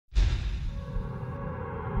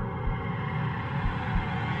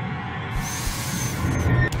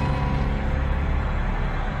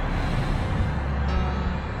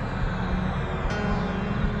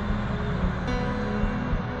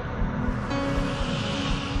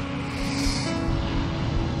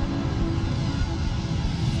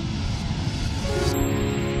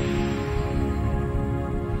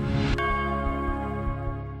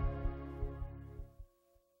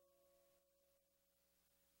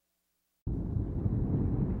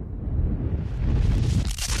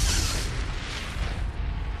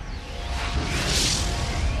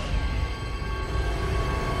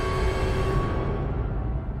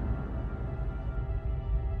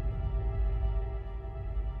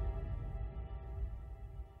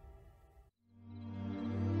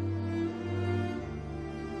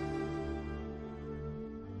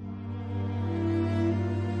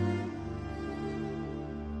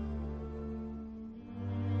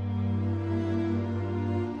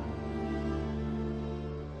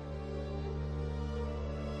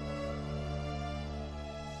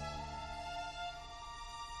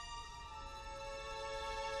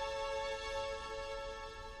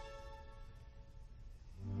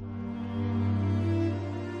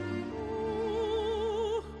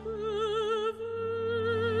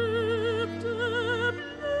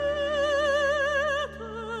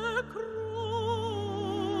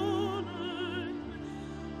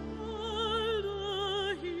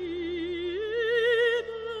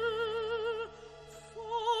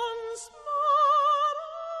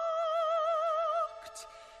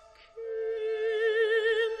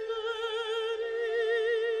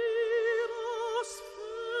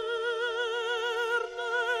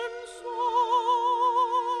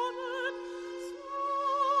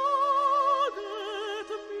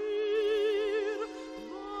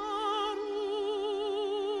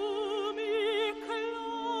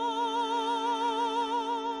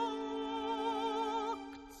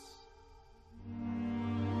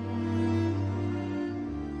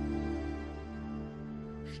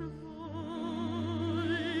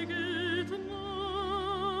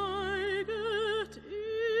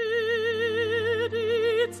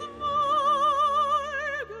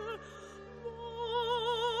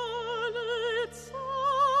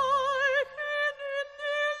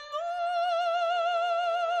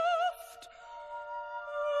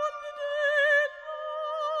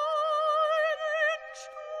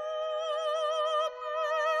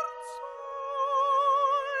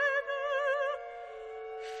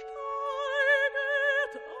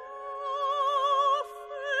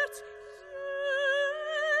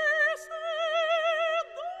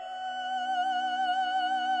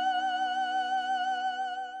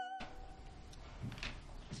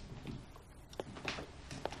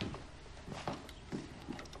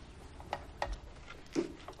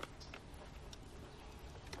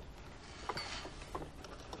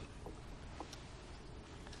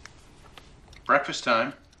Breakfast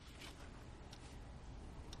time.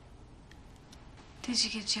 Did you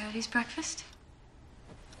get Jody's breakfast?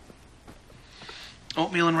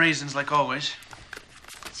 Oatmeal and raisins, like always.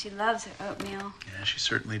 She loves her oatmeal. Yeah, she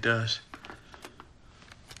certainly does.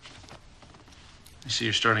 I see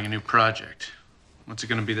you're starting a new project. What's it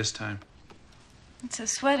going to be this time? It's a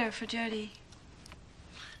sweater for Jody.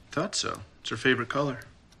 Thought so. It's her favorite color.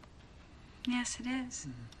 Yes, it is.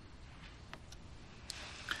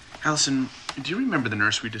 Allison, do you remember the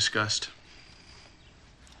nurse we discussed?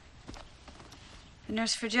 The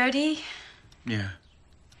nurse for Jody? Yeah.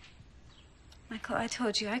 Michael, I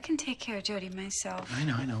told you, I can take care of Jody myself.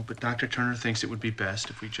 I know, but Dr. Turner thinks it would be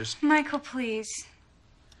best if we just... Michael, please.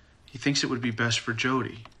 He thinks it would be best for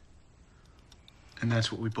Jody. And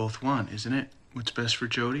that's what we both want, isn't it? What's best for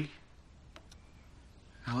Jody?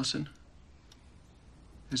 Allison?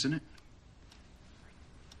 Isn't it?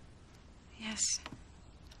 Yes.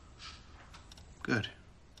 Good.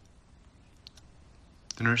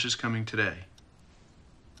 The nurse is coming today.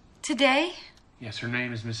 Today? Yes, her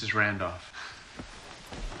name is Mrs. Randolph.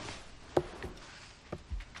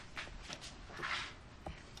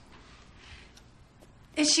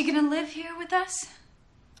 Is she gonna live here with us?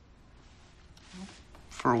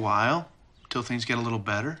 For a while, till things get a little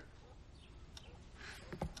better.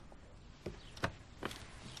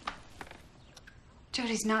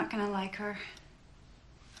 Jody's not gonna like her.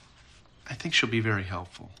 I think she'll be very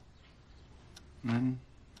helpful. And then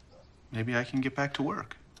maybe I can get back to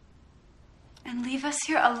work. And leave us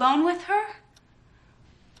here alone with her?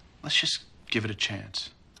 Let's just give it a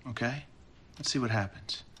chance, okay? Let's see what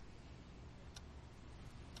happens.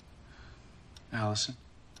 Allison?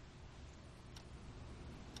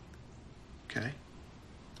 Okay?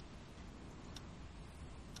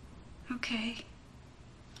 Okay.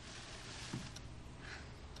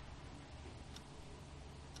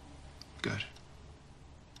 Good.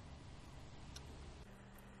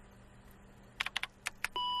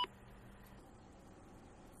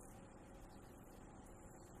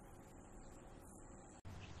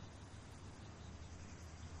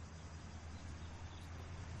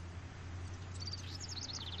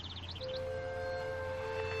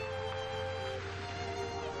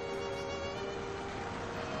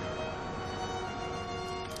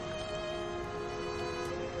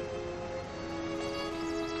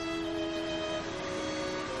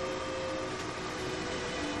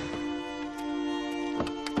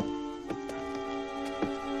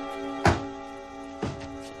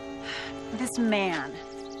 This man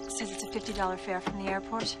says it's a $50 fare from the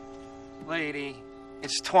airport. Lady,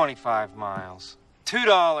 it's 25 miles.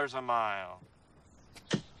 $2 a mile.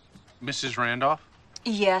 Mrs. Randolph?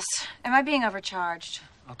 Yes. Am I being overcharged?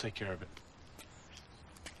 I'll take care of it.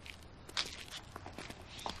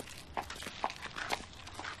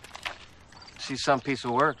 She's some piece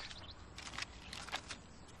of work.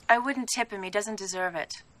 I wouldn't tip him. He doesn't deserve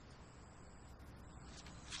it.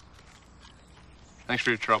 Thanks for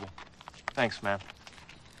your trouble. Thanks, man.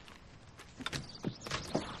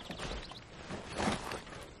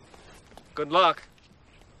 Good luck.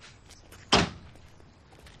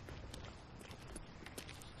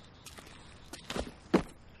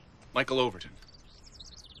 Michael Overton.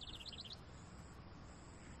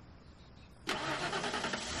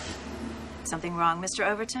 Something wrong, Mr.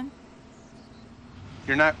 Overton?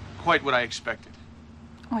 You're not quite what I expected.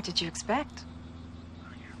 What did you expect?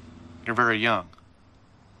 You're very young.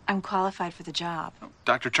 I'm qualified for the job.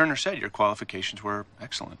 Dr. Turner said your qualifications were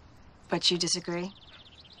excellent. But you disagree?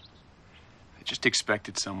 I just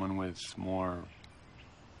expected someone with more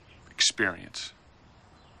experience.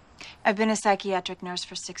 I've been a psychiatric nurse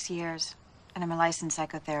for 6 years, and I'm a licensed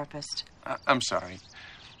psychotherapist. I'm sorry.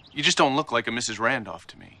 You just don't look like a Mrs. Randolph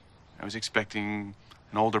to me. I was expecting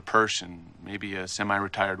An older person, maybe a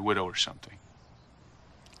semi-retired widow or something.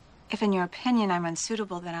 If in your opinion I'm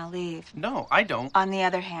unsuitable, then I'll leave. No, I don't. On the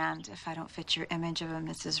other hand, if I don't fit your image of a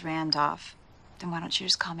Mrs. Randolph, then why don't you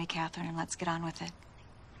just call me Catherine and let's get on with it?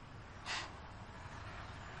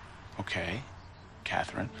 Okay,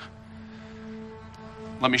 Catherine.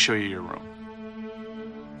 Let me show you your room.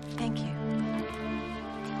 Thank you.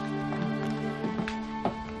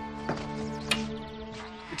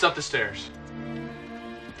 It's up the stairs.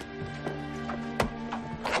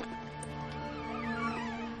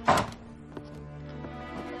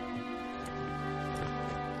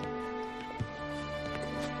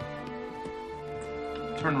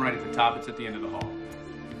 Turn right at the top. It's at the end of the hall.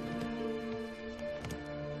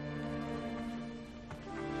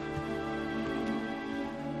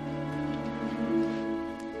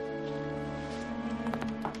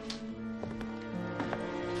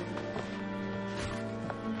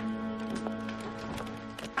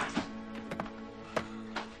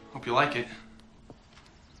 Hope you like it.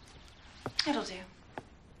 It'll do.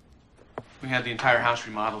 We had the entire house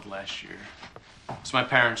remodeled last year. It's my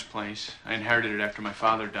parents' place. I inherited it after my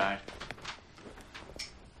father died.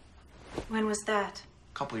 When was that?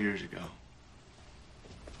 A couple years ago.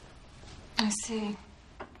 I see.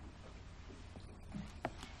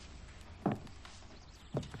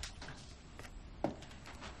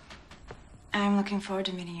 I'm looking forward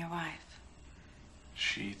to meeting your wife,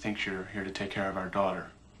 She thinks you're here to take care of our daughter.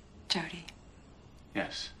 Jody.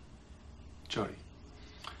 Yes. Jody.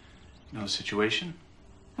 You know the situation?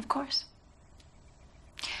 Of course.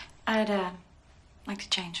 I'd like to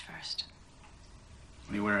change first.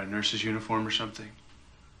 When you wear a nurse's uniform or something?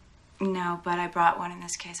 No, but I brought one. In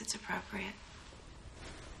this case, it's appropriate.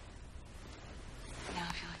 Now,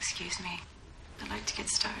 if you'll excuse me, I'd like to get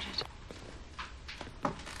started.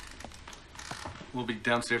 We'll be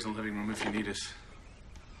downstairs in the living room if you need us.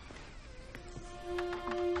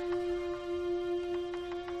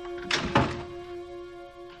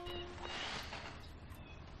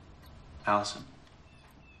 Allison.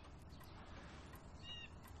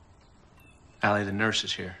 Allie, the nurse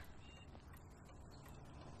is here.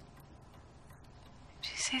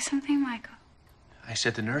 Did you say something, Michael? I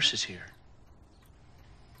said the nurse is here.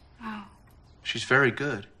 Oh, She's very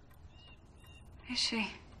good. is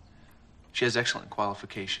she? She has excellent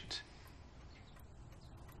qualifications.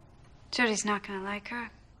 Jody's not gonna like her.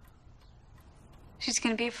 She's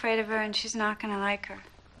gonna be afraid of her, and she's not gonna like her.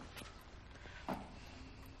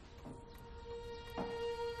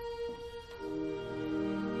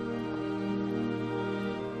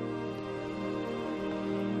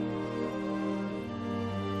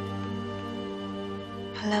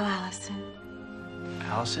 Hello, Allison.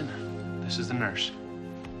 Allison, this is the nurse.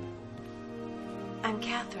 I'm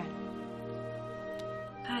Catherine.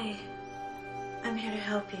 Hi. I'm here to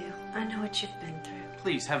help you. I know what you've been through.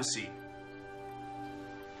 Please, have a seat.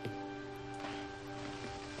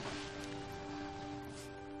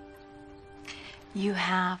 You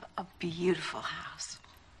have a beautiful house.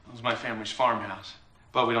 It was my family's farmhouse,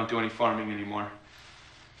 but we don't do any farming anymore.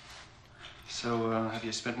 So, have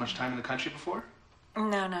you spent much time in the country before?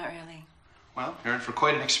 No, not really. Well, you're in for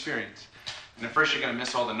quite an experience. And at first you're going to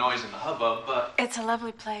miss all the noise and the hubbub, but... It's a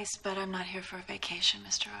lovely place, but I'm not here for a vacation,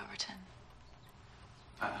 Mr. Overton.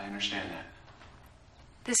 I understand that.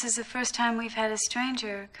 This is the first time we've had a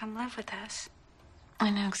stranger come live with us.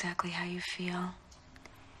 I know exactly how you feel.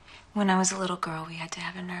 When I was a little girl, we had to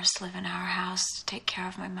have a nurse live in our house to take care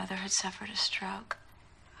of my mother who'd suffered a stroke.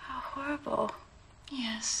 How horrible.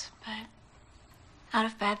 Yes, but out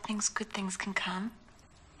of bad things, good things can come.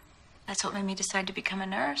 That's what made me decide to become a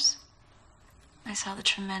nurse. I saw the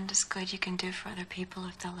tremendous good you can do for other people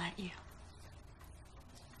if they'll let you.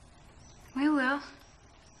 We will.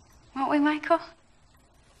 Won't we, Michael?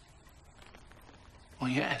 Well,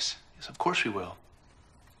 yes. Yes, of course we will.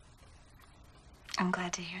 I'm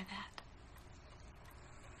glad to hear that.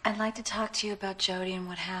 I'd like to talk to you about Jody and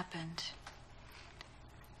what happened.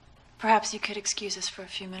 Perhaps you could excuse us for a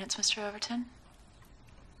few minutes, Mr. Overton?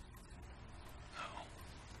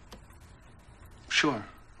 Sure.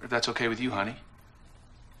 If that's okay with you, honey.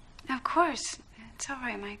 Of course. It's all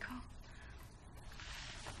right, Michael.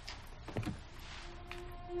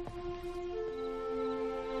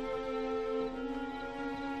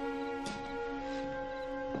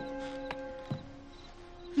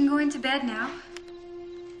 I'm going to bed now.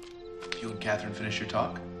 You and Catherine finish your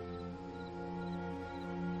talk?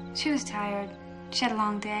 She was tired. She had a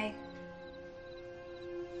long day.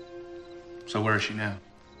 So where is she now?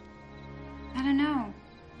 I don't know.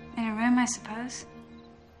 In a room, I suppose.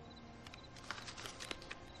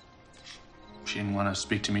 She didn't want to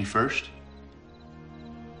speak to me first?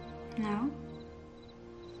 No?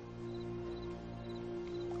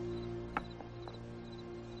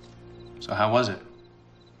 So how was it?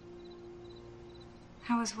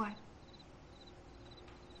 How was what?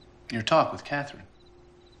 Your talk with Catherine.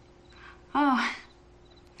 Oh,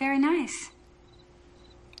 very nice.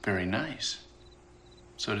 Very nice.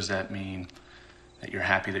 So does that mean that you're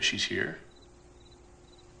happy that she's here?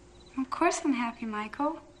 Of course I'm happy,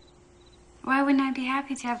 Michael. Why wouldn't I be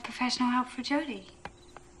happy to have professional help for Jody?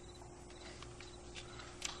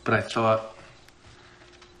 But I thought...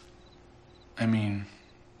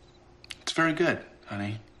 it's very good,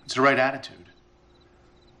 honey. It's the right attitude.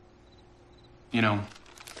 You know,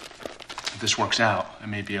 if this works out, I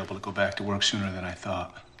may be able to go back to work sooner than I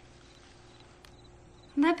thought.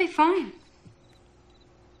 That'd be fine.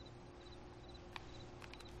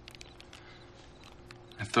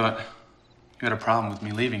 I thought you had a problem with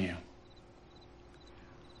me leaving you.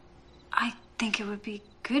 I think it would be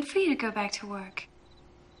good for you to go back to work.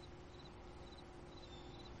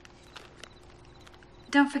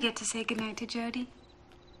 Don't forget to say goodnight to Jody.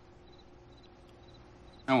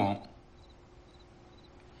 I won't.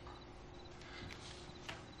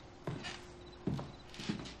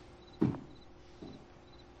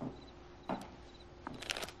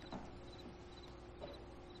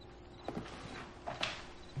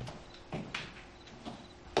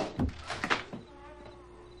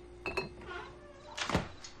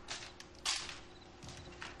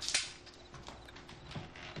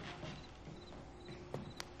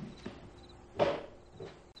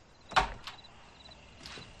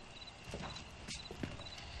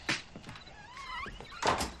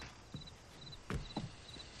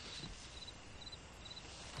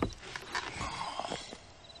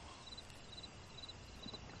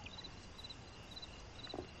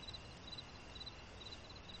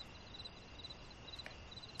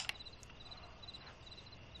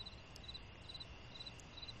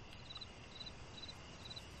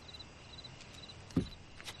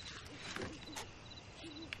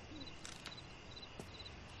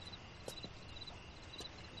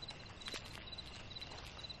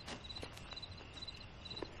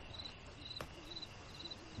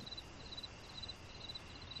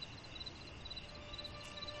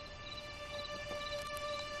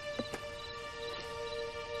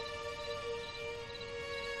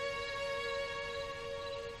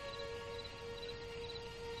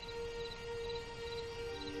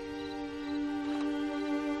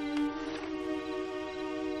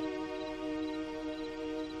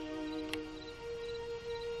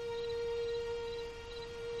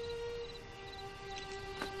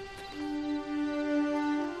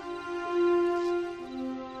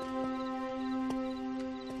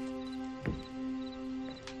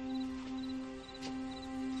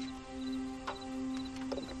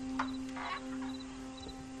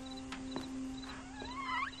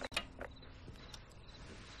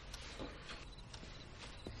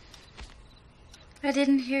 I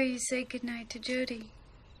didn't hear you say goodnight to Jody.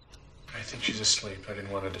 I think she's asleep. I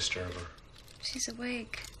didn't want to disturb her. She's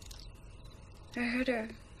awake. I heard her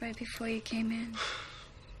right before you came in.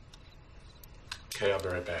 Okay, I'll be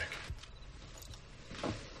right back.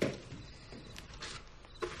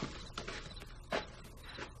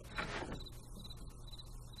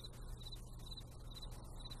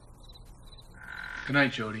 Good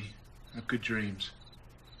night, Jody. Have good dreams.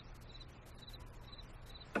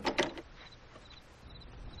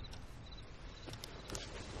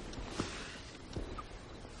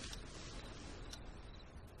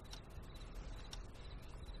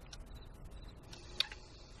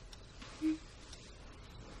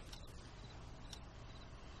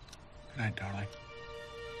 Good night, darling.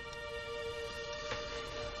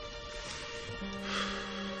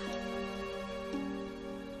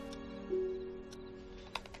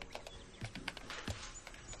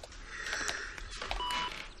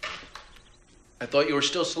 I thought you were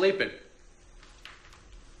still sleeping.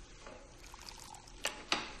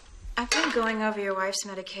 I've been going over your wife's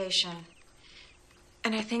medication.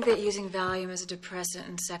 And I think that using Valium as a depressant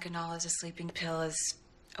and Seconal as a sleeping pill is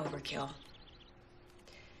overkill.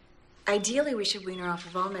 Ideally, we should wean her off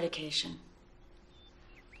of all medication.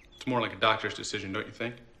 It's more like a doctor's decision, don't you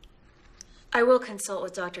think? I will consult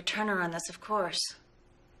with Dr. Turner on this, of course.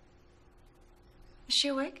 Is she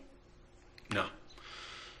awake? No.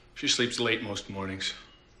 She sleeps late most mornings.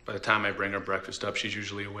 By the time I bring her breakfast up, she's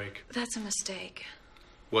usually awake. That's a mistake.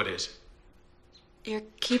 What is? You're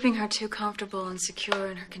keeping her too comfortable and secure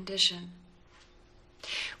in her condition.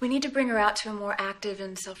 We need to bring her out to a more active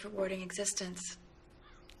and self-rewarding existence.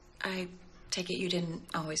 I take it you didn't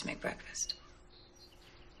always make breakfast.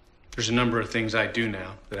 There's a number of things I do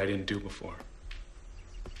now that I didn't do before.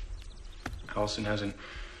 Allison hasn't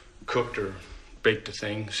cooked or baked a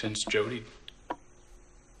thing since Jody.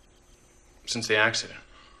 Since the accident.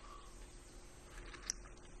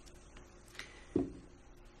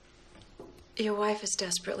 Your wife is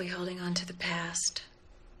desperately holding on to the past.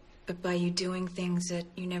 But by you doing things that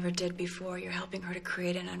you never did before, you're helping her to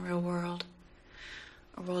create an unreal world.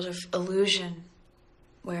 A world of illusion,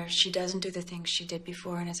 where she doesn't do the things she did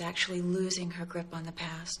before and is actually losing her grip on the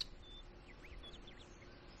past.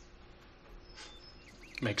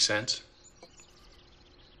 Makes sense.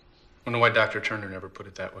 Wonder why Dr. Turner never put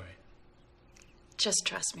it that way. Just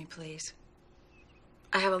trust me, please.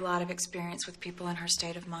 I have a lot of experience with people in her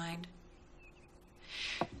state of mind.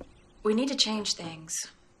 We need to change things,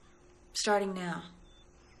 starting now.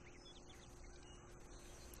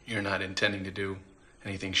 You're not intending to do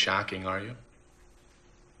anything shocking, are you?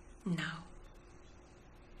 No.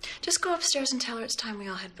 Just go upstairs and tell her it's time we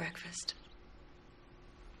all had breakfast.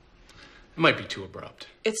 It might be too abrupt.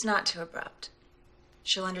 It's not too abrupt.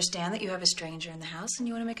 She'll understand that you have a stranger in the house and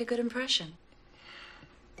you want to make a good impression.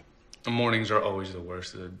 The mornings are always the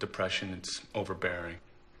worst. The depression, it's overbearing.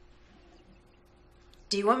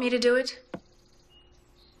 Do you want me to do it?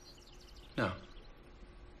 No.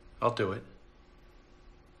 I'll do it.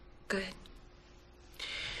 Good.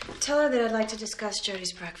 Tell her that I'd like to discuss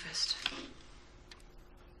Jody's breakfast.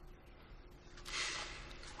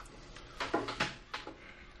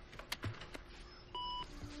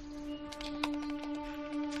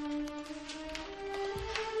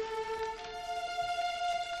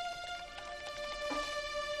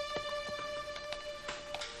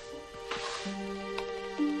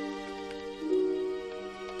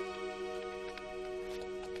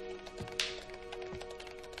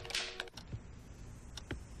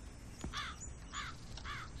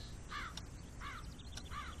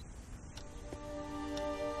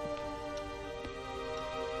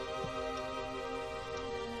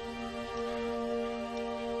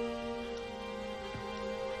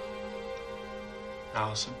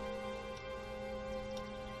 Allison.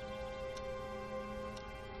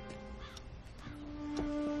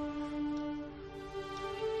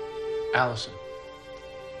 Allison.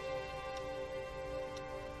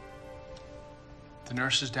 The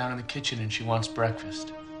nurse is down in the kitchen and she wants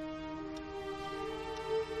breakfast.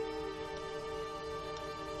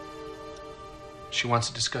 She wants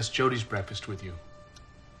to discuss Jody's breakfast with you.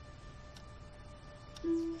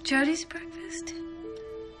 Jody's breakfast?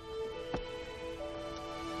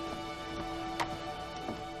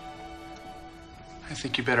 I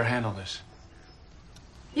think you better handle this.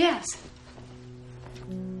 Yes.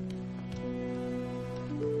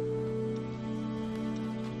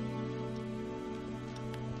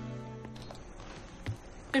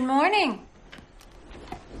 Good morning.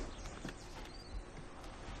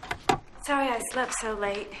 Sorry I slept so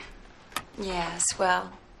late. Yes,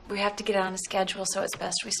 well, we have to get on a schedule, so it's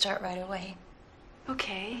best we start right away.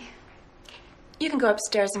 Okay. You can go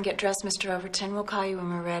upstairs and get dressed, Mr. Overton. We'll call you when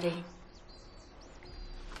we're ready.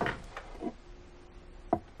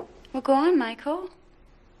 Well, go on, Michael.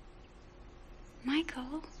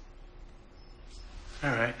 Michael.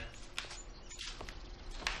 All right.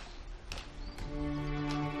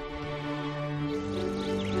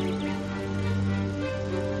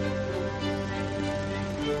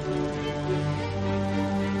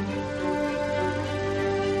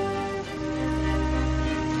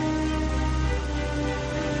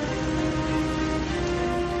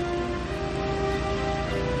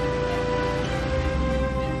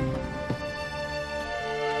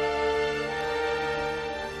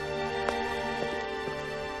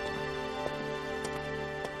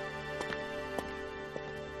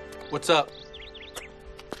 What's up?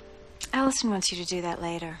 Allison wants you to do that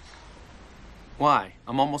later. Why?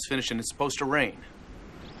 I'm almost finished and it's supposed to rain.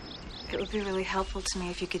 It would be really helpful to me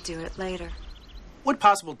if you could do it later. What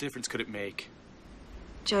possible difference could it make?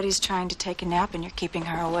 Jody's trying to take a nap and you're keeping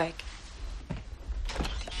her awake.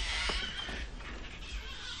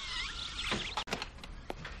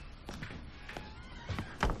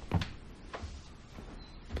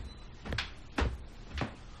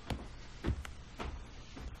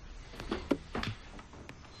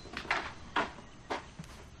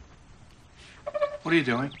 What are you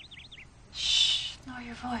doing? Shh, lower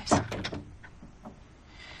your voice. I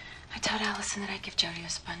told Allison that I'd give Jody a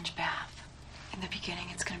sponge bath. In the beginning,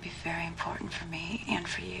 it's going to be very important for me and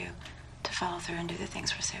for you to follow through and do the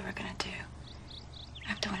things we say we're going to do. I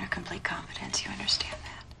have to win her complete confidence. You understand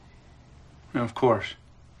that? No, of course.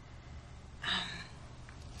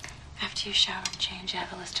 After you shower and change, I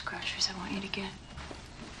have a list of groceries I want you to get.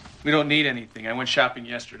 We don't need anything. I went shopping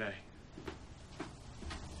yesterday.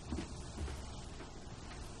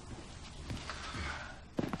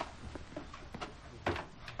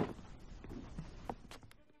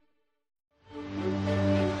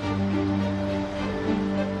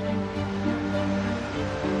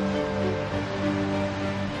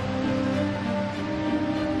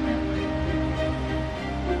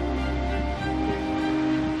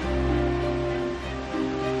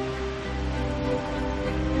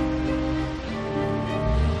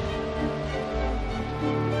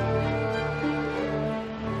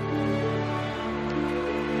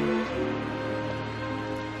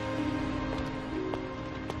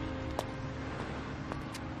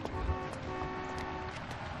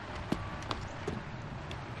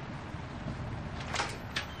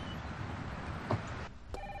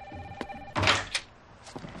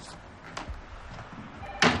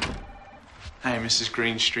 Mrs.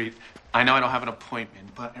 Greenstreet. I know I don't have an appointment,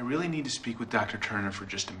 but I really need to speak with Dr. Turner for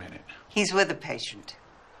just a minute. He's with a patient.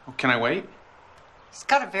 Oh, can I wait? He's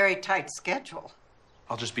got a very tight schedule.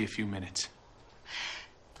 I'll just be a few minutes.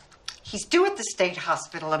 He's due at the state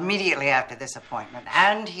hospital immediately after this appointment,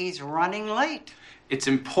 and he's running late. It's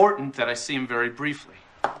important that I see him very briefly.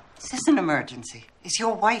 Is this an emergency? Is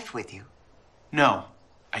your wife with you? No,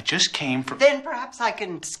 I just came from... Then perhaps I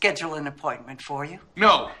can schedule an appointment for you.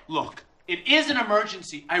 No, look, it is an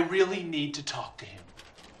emergency. I really need to talk to him.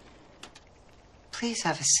 Please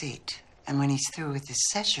have a seat. And when he's through with his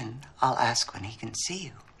session, I'll ask when he can see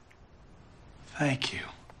you. Thank you.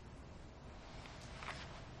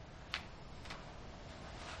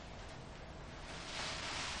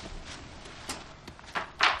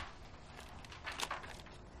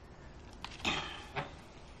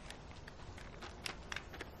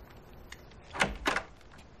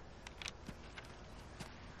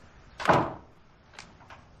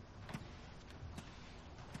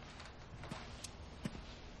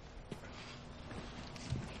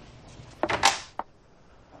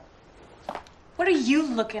 What are you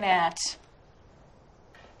looking at?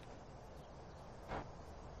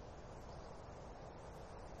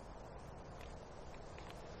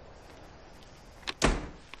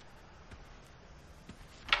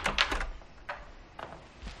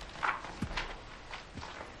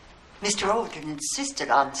 Mr. Olden insisted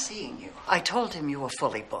on seeing you. I told him you were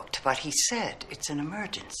fully booked, but he said it's an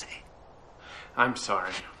emergency. I'm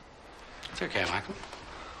sorry. It's okay, Michael.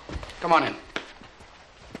 Come on in.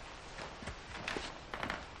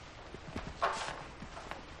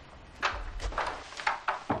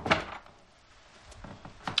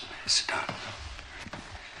 Sit down.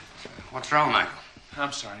 What's wrong, Michael?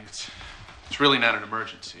 I'm sorry. It's really not an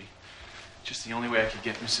emergency. Just the only way I could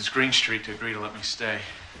get Mrs. Greenstreet to agree to let me stay.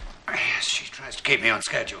 Yes, she tries to keep me on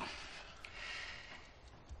schedule.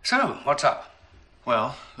 So, what's up?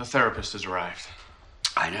 Well, the therapist has arrived.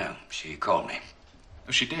 I know. She called me.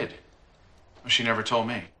 Oh, she did? Well, she never told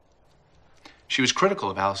me. She was critical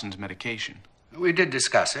of Allison's medication. We did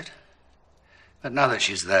discuss it. But now that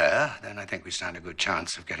she's there, then I think we stand a good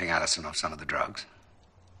chance of getting Allison off some of the drugs.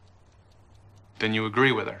 Then you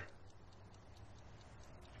agree with her?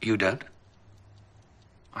 You don't?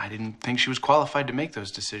 I didn't think she was qualified to make those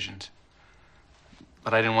decisions.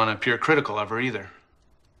 But I didn't want to appear critical of her either.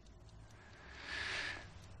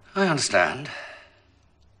 I understand.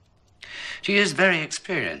 She is very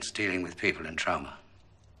experienced dealing with people in trauma.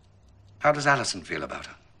 How does Allison feel about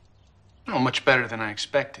her? Oh, much better than I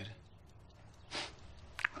expected.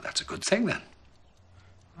 Well, that's a good thing, then.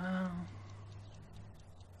 Well,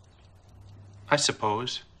 I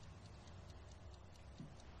suppose.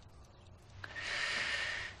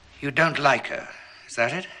 You don't like her, is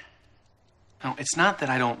that it? No, it's not that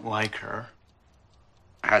I don't like her.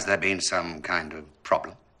 Has there been some kind of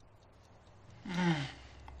problem?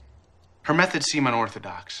 Her methods seem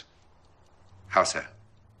unorthodox. How so?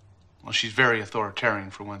 Well, she's very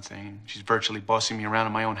authoritarian, for one thing. She's virtually bossing me around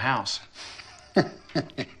in my own house.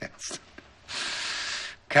 Yes.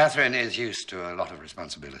 Catherine is used to a lot of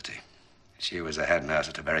responsibility. She was a head nurse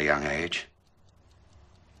at a very young age.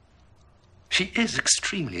 She is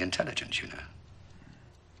extremely intelligent, you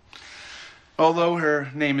know. Although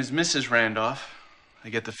her name is Mrs. Randolph, I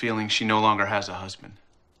get the feeling she no longer has a husband.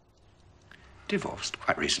 Divorced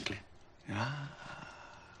quite recently. Ah.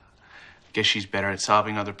 Guess she's better at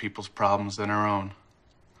solving other people's problems than her own.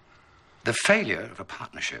 The failure of a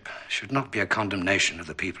partnership should not be a condemnation of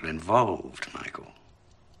the people involved, Michael.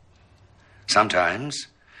 Sometimes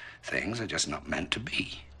things are just not meant to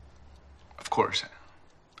be. Of course.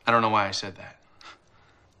 I don't know why I said that.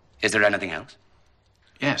 Is there anything else?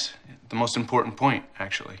 Yes, the most important point,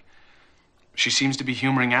 actually. She seems to be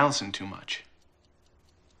humoring Allison too much.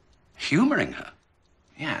 Humoring her?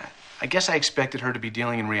 Yeah, I guess I expected her to be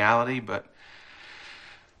dealing in reality, but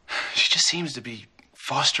she just seems to be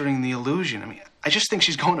fostering the illusion. I mean, I just think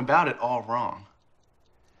she's going about it all wrong.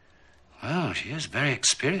 Well, she is very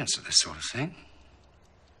experienced at this sort of thing.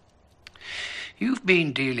 You've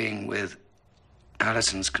been dealing with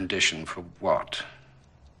Allison's condition for what?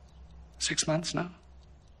 6 months now?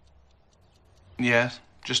 Yes,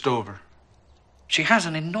 just over. She has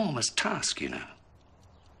an enormous task, you know.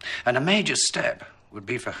 And a major step would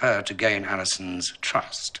be for her to gain Allison's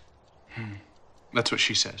trust. That's what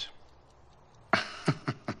she says.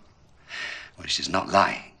 Well, she's not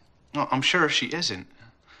lying. No, I'm sure she isn't.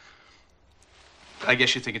 I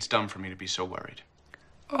guess you think it's dumb for me to be so worried.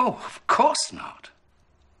 Oh, of course not.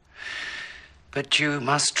 But you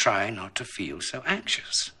must try not to feel so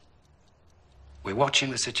anxious. We're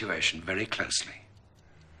watching the situation very closely.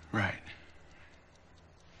 Right.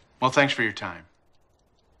 Well, thanks for your time.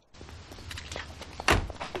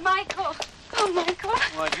 Michael. Oh, Michael.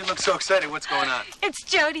 Well, you look so excited. What's going on? It's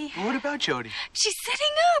Jody. What about Jody? She's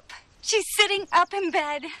sitting up. She's sitting up in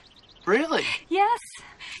bed. Really? Yes.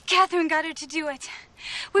 Catherine got her to do it.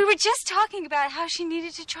 We were just talking about how she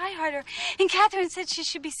needed to try harder, and Catherine said she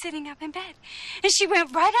should be sitting up in bed. And she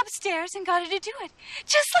went right upstairs and got her to do it.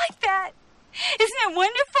 Just like that. Isn't it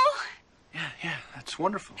wonderful? Yeah, that's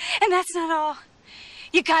wonderful. And that's not all.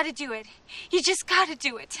 You gotta do it. You just gotta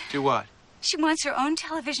do it. Do what? She wants her own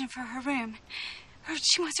television for her room.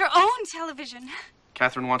 She wants her own television.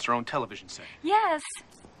 Catherine wants her own television set. Yes.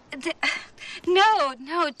 No,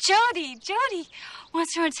 Jody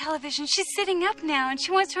wants her own television. She's sitting up now, and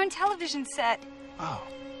she wants her own television set. Oh.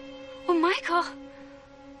 Well, Michael,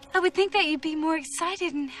 I would think that you'd be more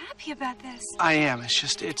excited and happy about this. I am.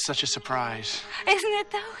 It's such a surprise. Isn't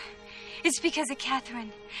it, though? It's because of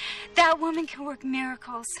Catherine. That woman can work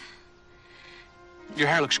miracles. Your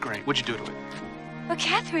hair looks great. What'd you do to it? Well,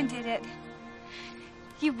 Catherine did it.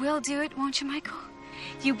 You will do it, won't you, Michael?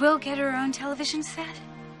 You will get her own television set?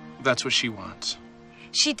 That's what she wants.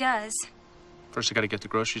 She does. First, I gotta get the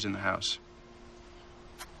groceries in the house.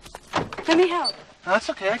 Let me help. No,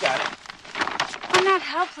 that's okay. I got it. I'm not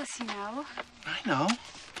helpless, you know. I know.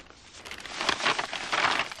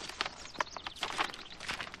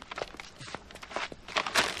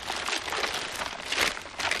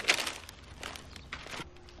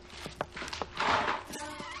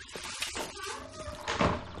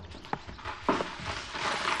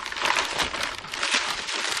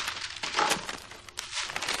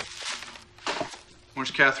 Where's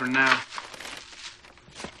Catherine now?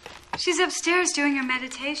 She's upstairs doing her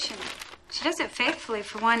meditation. She does it faithfully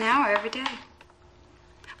for 1 hour every day.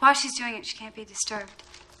 While she's doing it, she can't be disturbed.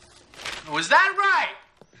 Was that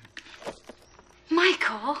right?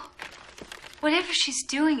 Michael, whatever she's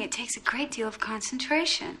doing, it takes a great deal of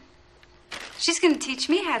concentration. She's going to teach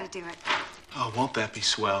me how to do it. Oh, won't that be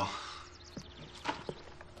swell?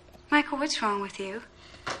 Michael, what's wrong with you?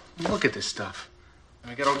 Look at this stuff.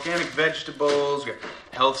 We got organic vegetables, we got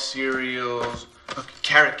health cereals, a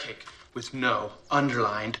carrot cake with no,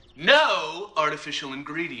 underlined, no artificial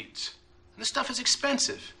ingredients. And this stuff is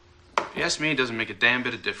expensive. If you ask me, it doesn't make a damn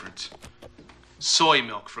bit of difference. Soy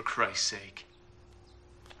milk, for Christ's sake.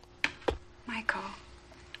 Michael.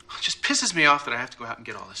 It just pisses me off that I have to go out and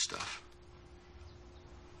get all this stuff.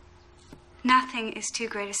 Nothing is too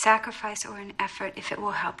great a sacrifice or an effort if it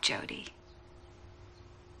will help Jody.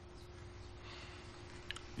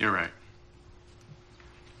 You're right.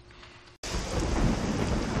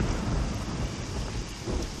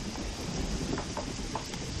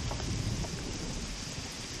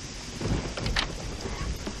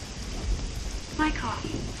 Michael,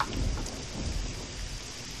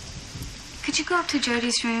 could you go up to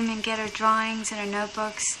Jody's room and get her drawings and her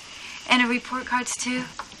notebooks and her report cards, too?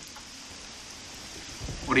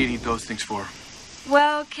 What do you need those things for?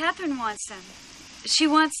 Well, Catherine wants them. She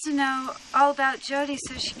wants to know all about Jody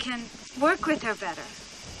so she can work with her better.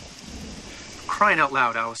 Crying out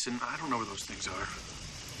loud, Allison. I don't know where those things are.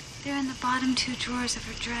 They're in the bottom 2 drawers of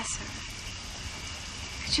her dresser.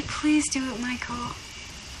 Could you please do it, Michael?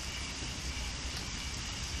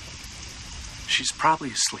 She's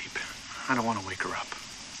probably asleep. I don't want to wake her up.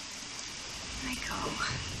 Michael.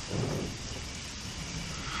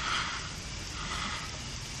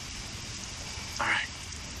 All right.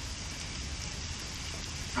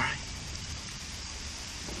 All right.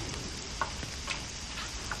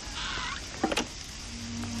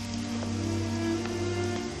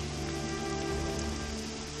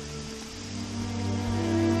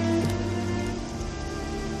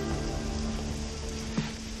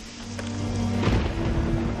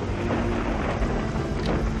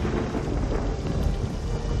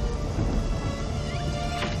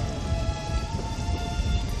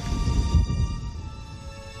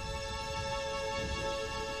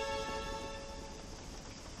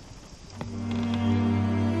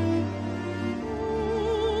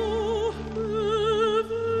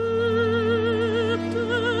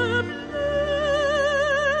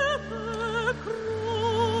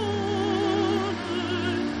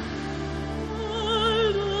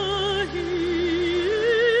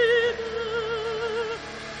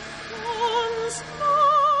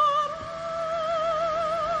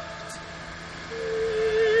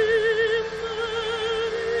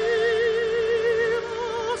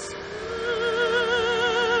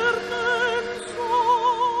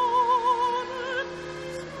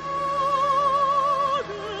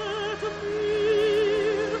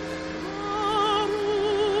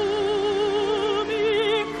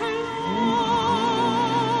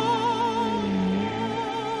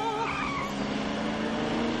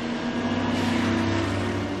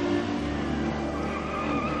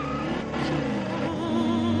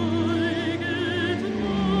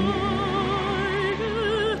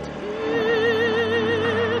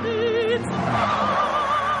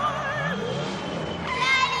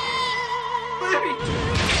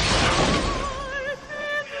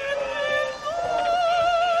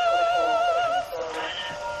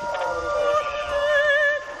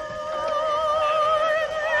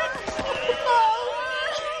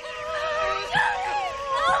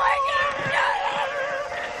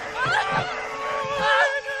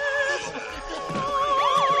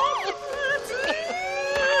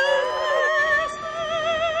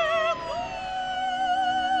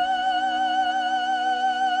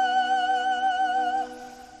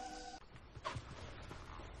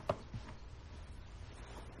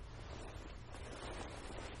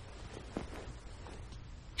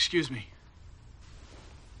 Excuse me.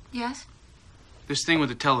 Yes? This thing with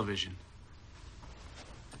the television.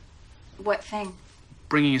 What thing?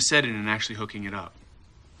 Bringing a set in and actually hooking it up.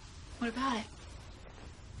 What about it?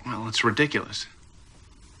 Well, it's ridiculous.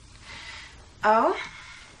 Oh?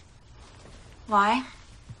 Why?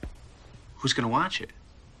 Who's gonna watch it?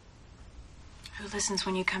 Who listens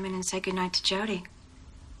when you come in and say goodnight to Jody?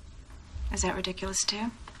 Is that ridiculous,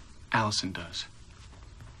 too? Allison does.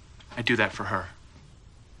 I do that for her.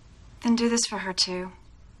 Then do this for her, too.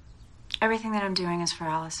 Everything that I'm doing is for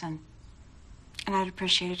Allison. And I'd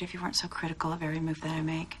appreciate it if you weren't so critical of every move that I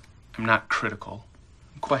make. I'm not critical.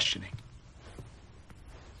 I'm questioning.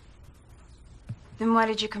 Then why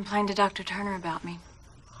did you complain to Dr. Turner about me?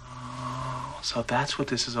 Oh, so that's what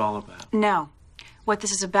this is all about. No. What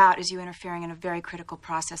this is about is you interfering in a very critical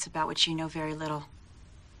process about which you know very little.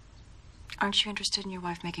 Aren't you interested in your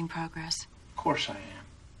wife making progress? Of course I am.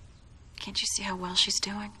 Can't you see how well she's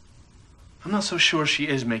doing? I'm not so sure she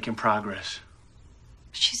is making progress.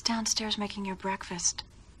 She's downstairs making your breakfast.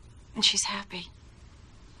 And she's happy.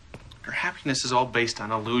 Her happiness is all based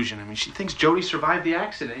on illusion. I mean, she thinks Jody survived the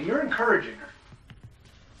accident, and you're encouraging her.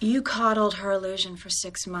 You coddled her illusion for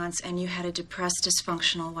 6 months, and you had a depressed,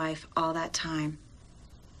 dysfunctional wife all that time.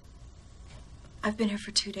 I've been here for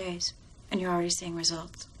 2 days, and you're already seeing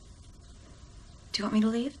results. Do you want me to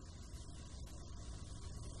leave?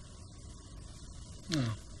 No.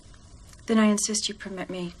 Then I insist you permit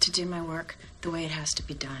me to do my work the way it has to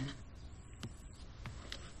be done.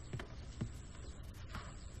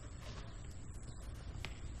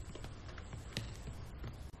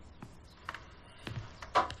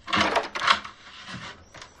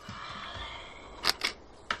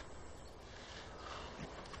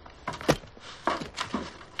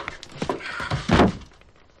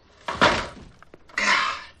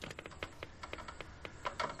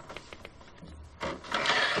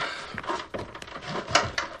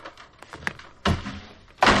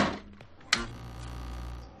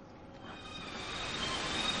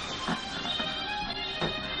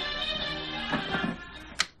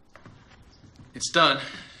 It's done.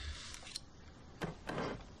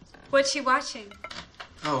 What's she watching?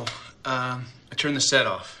 Oh, I turned the set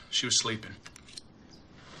off. She was sleeping.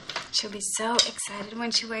 She'll be so excited when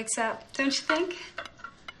she wakes up, don't you think?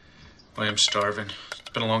 Boy, I'm starving. It's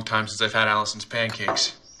been a long time since I've had Allison's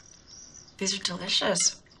pancakes. These are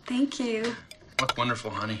delicious. Thank you. Look wonderful,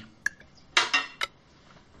 honey.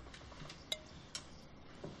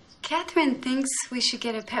 Catherine thinks we should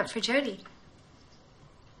get a pet for Jody.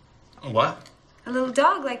 A what? A little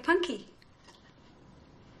dog like Punky.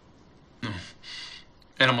 No.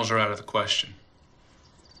 Animals are out of the question.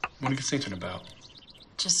 What are you thinking about?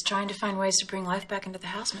 Just trying to find ways to bring life back into the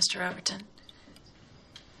house, Mr. Overton.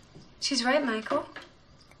 She's right, Michael.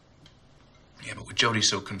 Yeah, but with Jody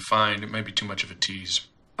so confined, it might be too much of a tease.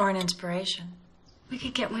 Or an inspiration. We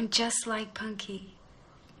could get one just like Punky.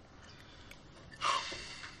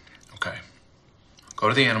 Okay. I'll go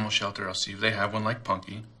to the animal shelter. I'll see if they have one like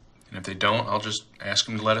Punky. And if they don't, I'll just ask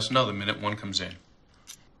them to let us know the minute one comes in.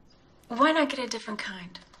 Why not get a different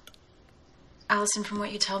kind? Allison, from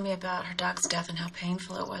what you told me about her dog's death and how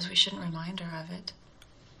painful it was, we shouldn't remind her of it.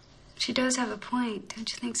 She does have a point, don't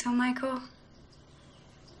you think so, Michael?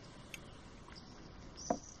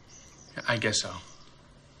 I guess so.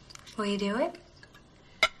 Will you do it?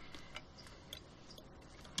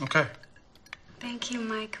 Okay. Thank you,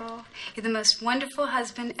 Michael. You're the most wonderful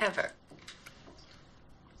husband ever.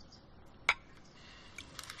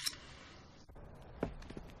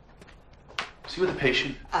 See with the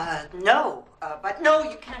patient? No. But no,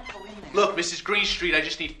 you can't go in there. Look, Mrs. Greenstreet, I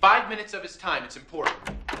just need 5 minutes of his time. It's important.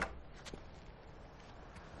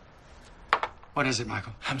 What is it,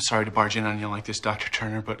 Michael? I'm sorry to barge in on you like this, Dr.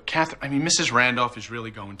 Turner, but Mrs. Randolph is really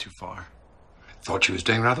going too far. I thought she was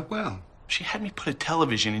doing rather well. She had me put a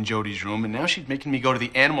television in Jody's room, and now she's making me go to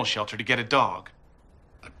the animal shelter to get a dog.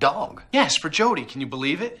 A dog? Yes, for Jody. Can you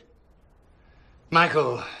believe it?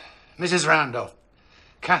 Michael, Mrs. Randolph,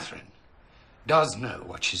 Catherine does know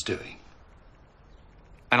what she's doing.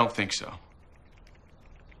 I don't think so.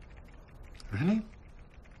 Really?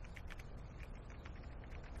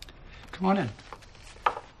 Come on in.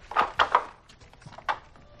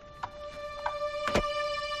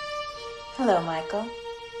 Hello, Michael.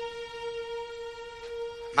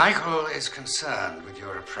 Michael is concerned with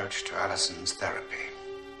your approach to Allison's therapy.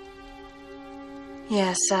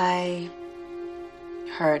 Yes, I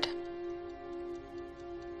heard.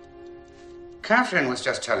 Catherine was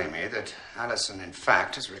just telling me that Allison, in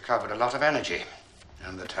fact, has recovered a lot of energy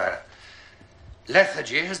and that her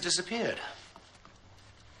lethargy has disappeared.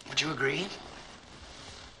 Would you agree?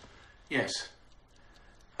 Yes.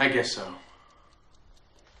 I guess so.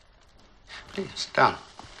 Please, sit down.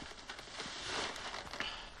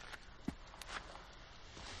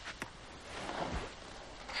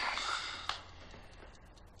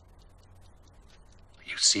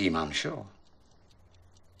 You seem unsure.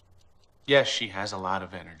 Yes, she has a lot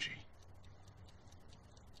of energy.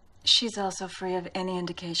 She's also free of any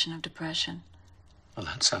indication of depression. Well,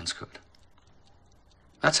 that sounds good.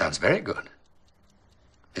 That sounds very good.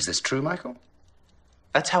 Is this true, Michael?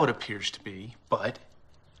 That's how it appears to be, but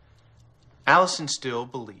Allison still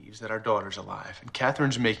believes that our daughter's alive, and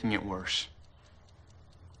Catherine's making it worse.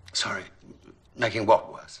 Sorry, making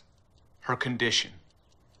what worse? Her condition.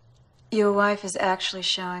 Your wife is actually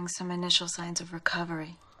showing some initial signs of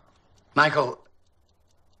recovery. Michael,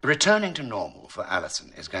 returning to normal for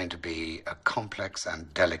Allison is going to be a complex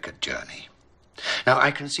and delicate journey. Now,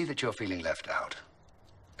 I can see that you're feeling left out,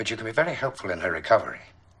 but you can be very helpful in her recovery.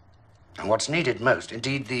 And what's needed most,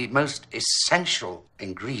 indeed the most essential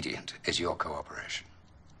ingredient, is your cooperation.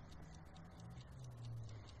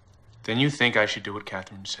 Then you think I should do what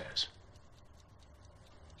Catherine says?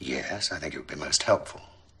 Yes, I think it would be most helpful.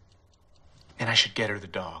 And I should get her the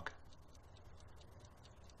dog.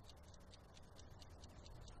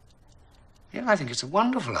 Yeah, I think it's a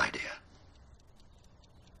wonderful idea.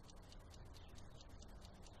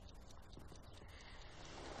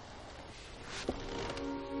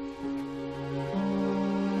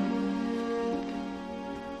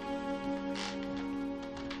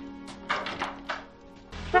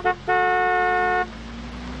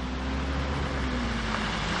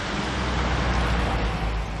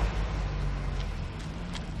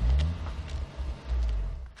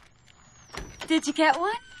 Did you get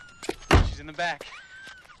one? She's in the back.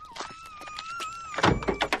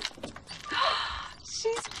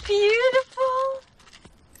 She's beautiful.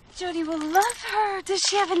 Jody will love her. Does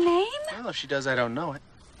she have a name? Well, if she does, I don't know it.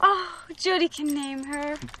 Oh, Jody can name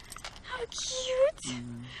her. How cute.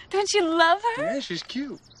 Don't you love her? Yeah, she's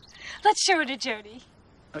cute. Let's show her to Jody.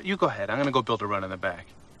 You go ahead. I'm going to go build a run in the back.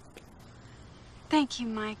 Thank you,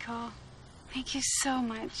 Michael. Thank you so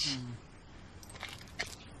much.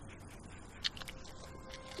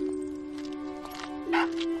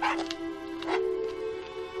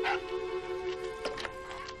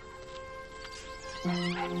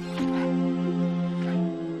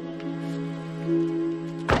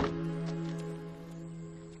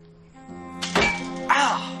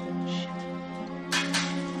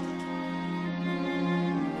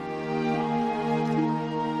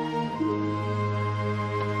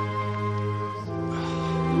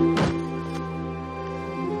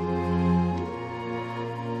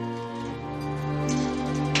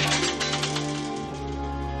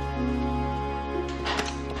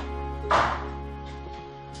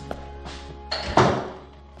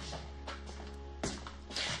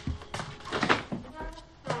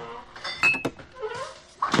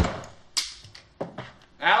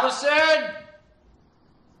 Allison!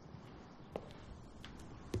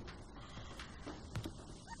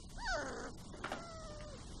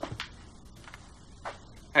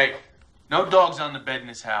 Hey, no dogs on the bed in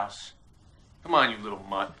this house. Come on, you little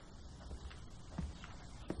mutt.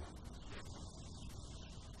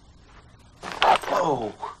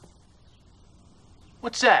 Whoa.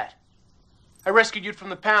 What's that? I rescued you from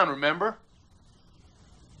the pound, remember?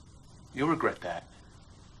 You'll regret that.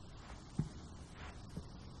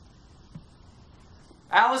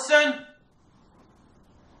 Allison?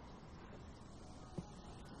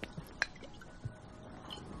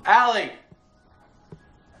 Allie?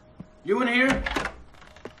 You in here?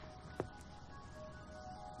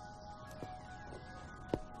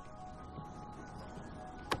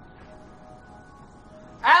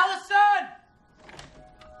 Allison!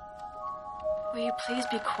 Will you please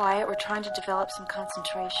be quiet? We're trying to develop some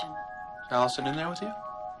concentration. Is Allison in there with you?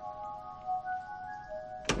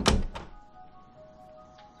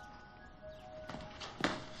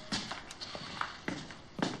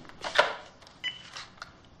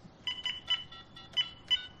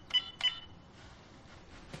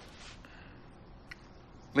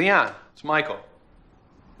 Leon, it's Michael.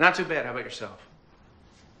 Not too bad. How about yourself?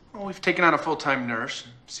 Well, we've taken on a full-time nurse.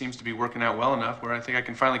 Seems to be working out well enough where I think I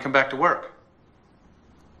can finally come back to work.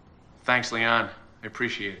 Thanks, Leon. I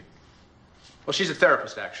appreciate it. Well, she's a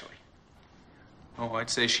therapist, actually. Oh, I'd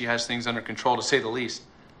say she has things under control, to say the least.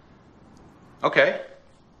 Okay.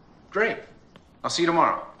 Great. I'll see you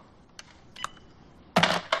tomorrow.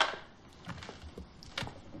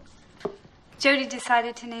 Jody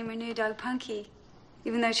decided to name her new dog Punky,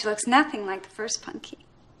 even though she looks nothing like the first Punky.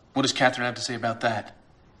 What does Catherine have to say about that?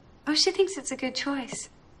 Oh, she thinks it's a good choice.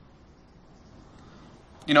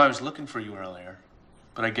 You know, I was looking for you earlier.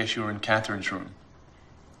 But I guess you were in Catherine's room.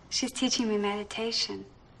 She's teaching me meditation.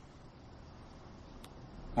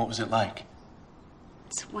 What was it like?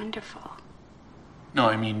 It's wonderful. No,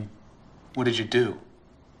 I mean, what did you do?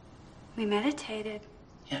 We meditated.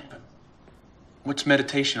 Yeah, but what's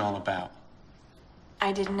meditation all about?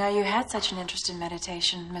 I didn't know you had such an interest in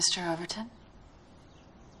meditation, Mr. Overton.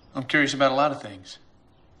 I'm curious about a lot of things.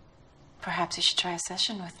 Perhaps you should try a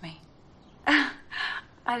session with me.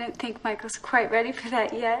 I don't think Michael's quite ready for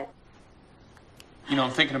that yet. You know,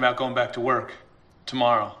 I'm thinking about going back to work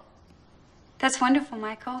tomorrow. That's wonderful,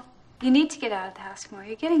 Michael. You need to get out of the house more.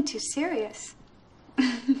 You're getting too serious.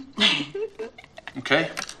 Okay,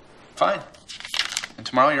 fine. And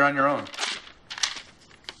tomorrow you're on your own.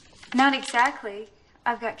 Not exactly.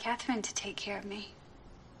 I've got Catherine to take care of me.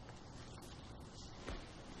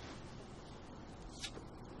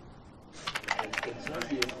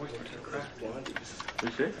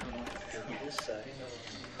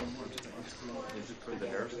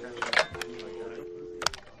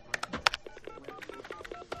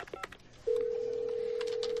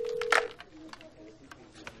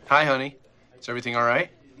 Hi, honey. Is everything all right?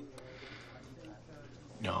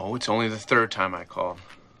 No, it's only the third time I called.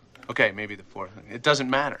 Okay, maybe the fourth. It doesn't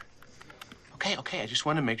matter. Okay, I just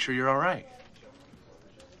want to make sure you're all right.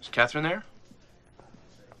 Is Catherine there?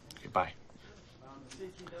 Okay, bye.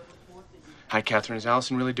 Hi, Catherine. Is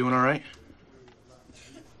Allison really doing all right?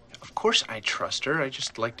 Of course I trust her. I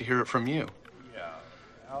just like to hear it from you.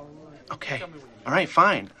 Okay. All right,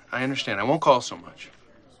 fine. I understand. I won't call so much.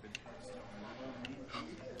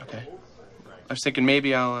 Okay. I was thinking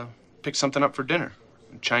maybe I'll pick something up for dinner.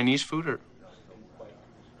 Chinese food or...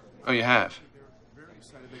 Oh, you have?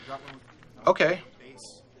 Okay.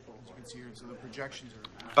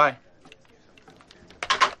 Bye.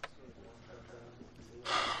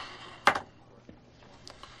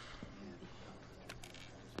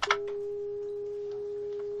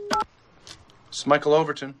 It's Michael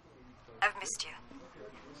Overton. I've missed you.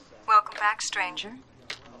 Welcome back, stranger.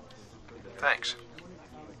 Thanks.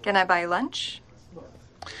 Can I buy you lunch?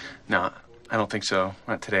 No, I don't think so.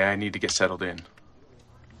 Not today. I need to get settled in.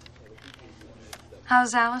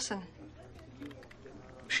 How's Allison?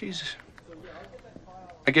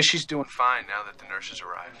 I guess she's doing fine now that the nurses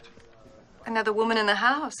arrived. Another woman in the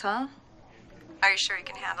house, huh? Are you sure you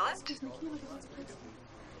can handle it?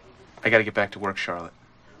 I gotta get back to work, Charlotte.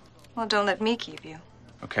 Well, don't let me keep you.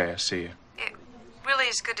 Okay, I'll see you. It really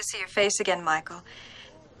is good to see your face again, Michael.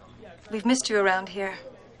 We've missed you around here.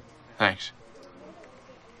 Thanks.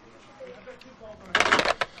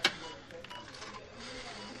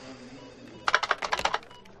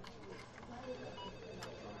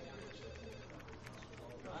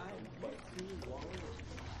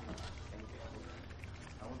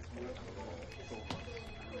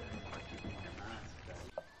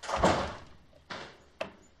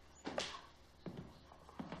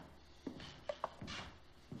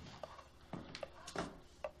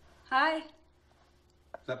 Hi. Is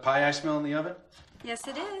that pie I smell in the oven? Yes,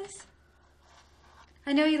 it is.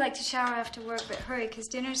 I know you like to shower after work, but hurry, because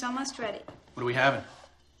dinner's almost ready. What are we having?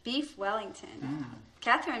 Beef Wellington.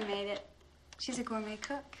 Catherine made it. She's a gourmet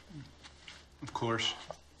cook. Of course.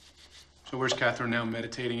 So where's Catherine now,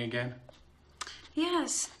 meditating again?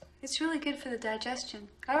 Yes, it's really good for the digestion.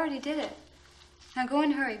 I already did it. Now go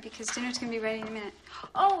and hurry, because dinner's going to be ready in a minute.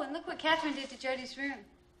 Oh, and look what Catherine did to Jody's room.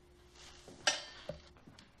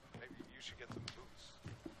 Maybe you should get some boots.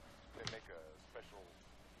 They make a special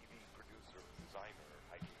TV producer, designer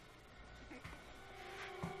hiking.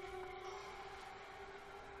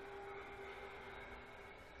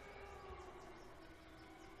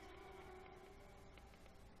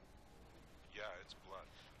 Yeah, it's blood.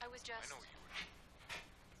 I was just... I know what you were doing.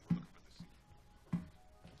 We're looking for the scene.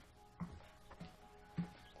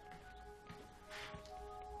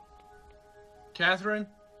 Catherine?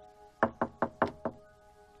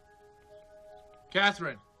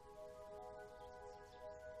 Catherine?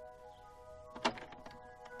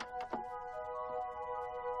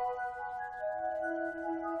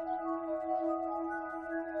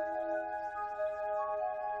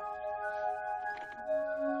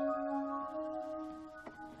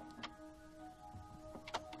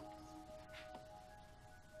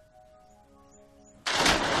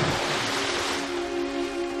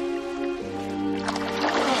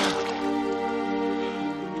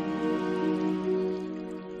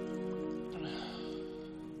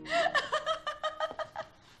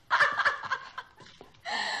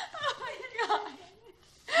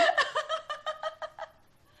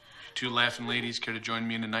 Two laughing ladies care to join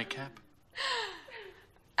me in a nightcap?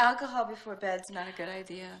 Alcohol before bed's not a good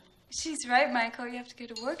idea. She's right, Michael. You have to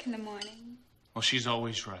go to work in the morning. Well, she's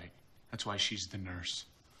always right. That's why she's the nurse.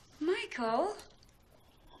 Michael?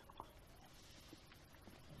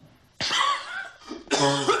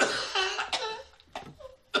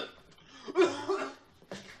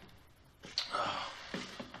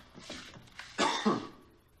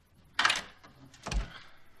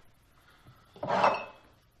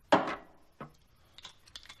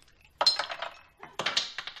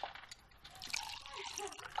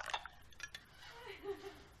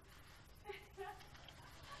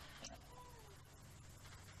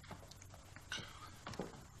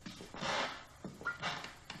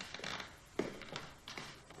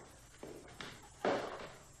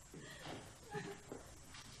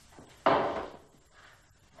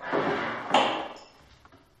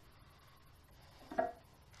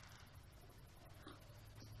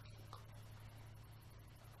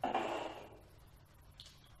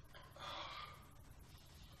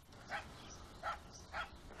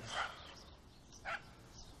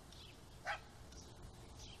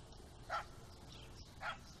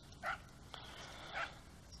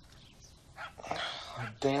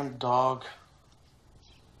 Damn dog.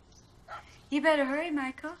 You better hurry,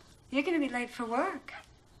 Michael. You're going to be late for work.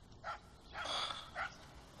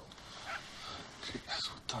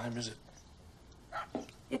 Jesus, what time is it?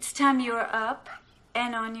 It's time you were up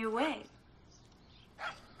and on your way.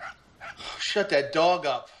 Shut that dog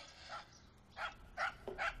up.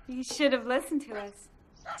 You should have listened to us.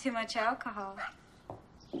 Too much alcohol.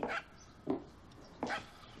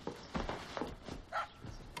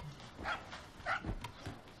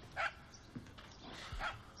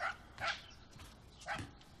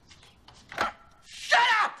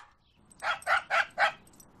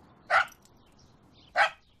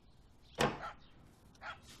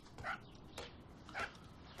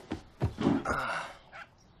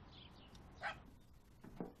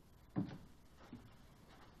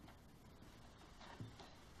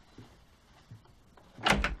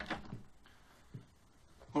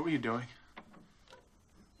 What were you doing?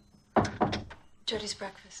 Jody's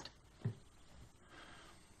breakfast.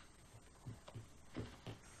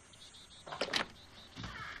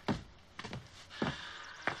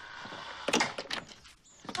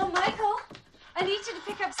 Oh, Michael, I need you to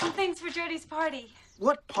pick up some things for Jody's party.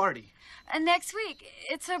 What party? Next week.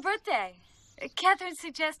 It's her birthday. Catherine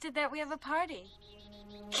suggested that we have a party.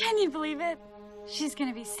 Can you believe it? She's going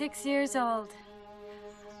to be 6 years old.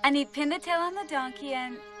 I need pin the tail on the donkey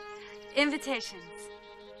and invitations.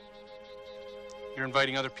 You're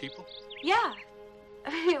inviting other people? Yeah. I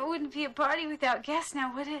mean, it wouldn't be a party without guests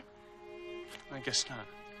now, would it? I guess not.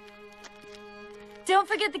 Don't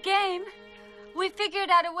forget the game. We figured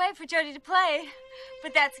out a way for Jody to play,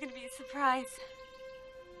 but that's going to be a surprise.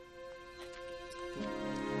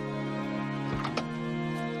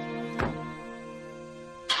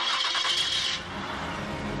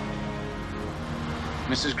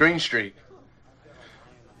 Mrs. Greenstreet.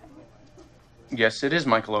 Yes, it is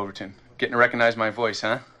Michael Overton. Getting to recognize my voice,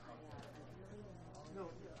 huh?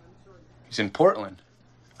 He's in Portland.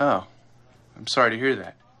 Oh, I'm sorry to hear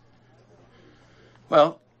that.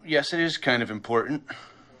 Well, yes, it is kind of important.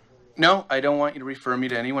 No, I don't want you to refer me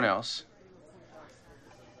to anyone else.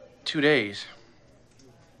 2 days.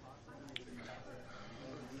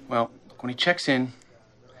 Well, when he checks in,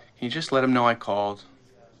 can you just let him know I called?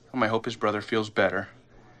 I hope his brother feels better.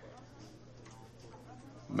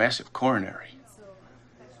 Massive coronary.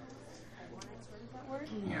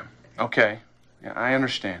 Yeah, okay. Yeah, I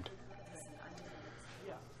understand.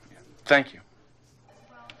 Thank you.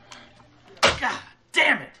 God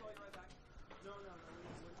damn it!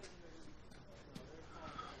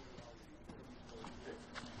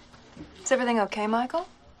 Is everything okay, Michael?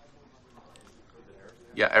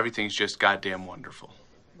 Yeah, everything's just goddamn wonderful.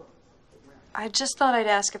 I just thought I'd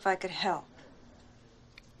ask if I could help.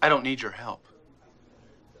 I don't need your help.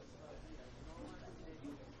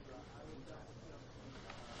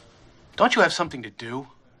 Don't you have something to do?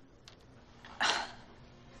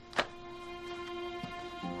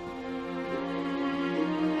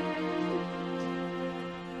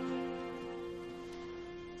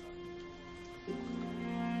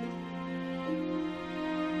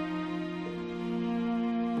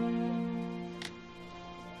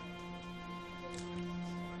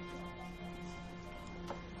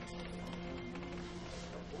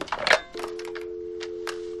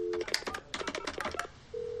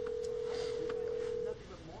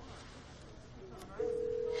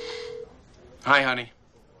 Hi, honey.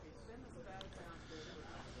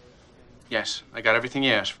 Yes, I got everything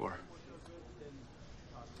you asked for.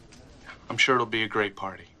 I'm sure it'll be a great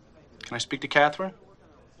party. Can I speak to Catherine?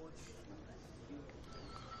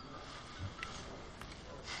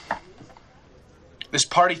 This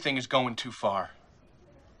party thing is going too far.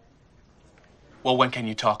 Well, when can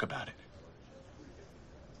you talk about it?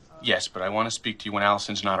 Yes, but I want to speak to you when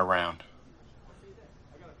Allison's not around.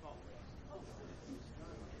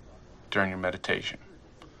 During your meditation.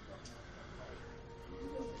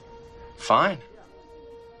 Fine.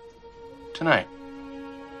 Tonight.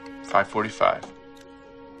 5:45.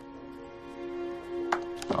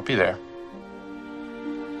 I'll be there.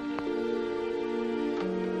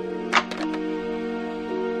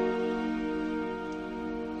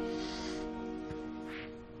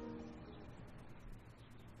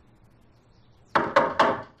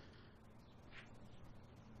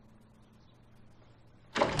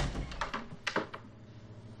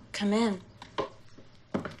 Come in.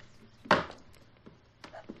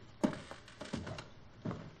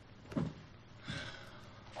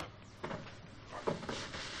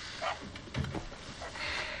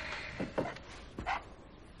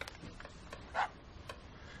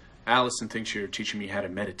 Allison thinks you're teaching me how to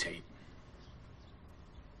meditate.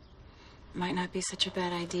 Might not be such a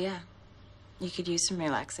bad idea. You could use some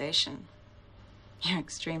relaxation. You're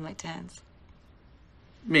extremely tense.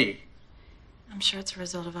 Me? I'm sure it's a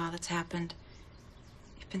result of all that's happened.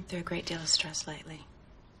 You've been through a great deal of stress lately.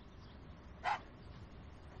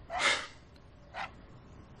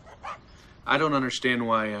 I don't understand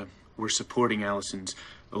why we're supporting Allison's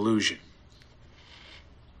illusion.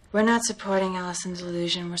 We're not supporting Allison's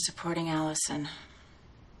illusion. We're supporting Allison.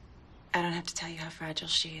 I don't have to tell you how fragile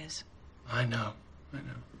she is. I know.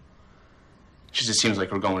 Just it seems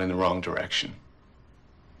like we're going in the wrong direction.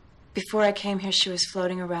 Before I came here, she was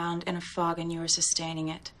floating around in a fog and you were sustaining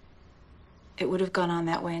it. It would have gone on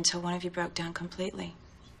that way until one of you broke down completely.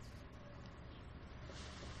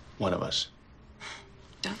 One of us.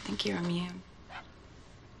 Don't think you're immune.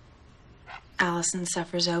 Allison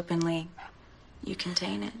suffers openly. You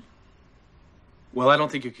contain it. Well, I don't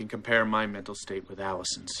think you can compare my mental state with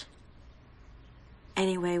Allison's.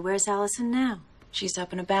 Anyway, where's Allison now? She's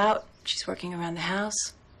up and about. She's working around the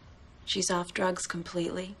house. She's off drugs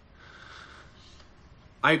completely.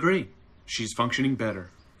 I agree. She's functioning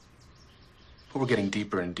better. But we're getting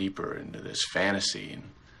deeper and deeper into this fantasy, and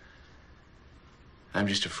I'm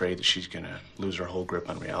just afraid that she's gonna lose her whole grip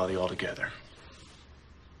on reality altogether.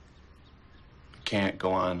 We can't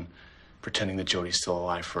go on pretending that Jodi's still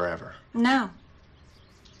alive forever. No.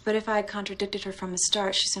 But if I had contradicted her from the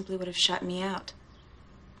start, she simply would have shut me out.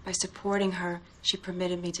 By supporting her, she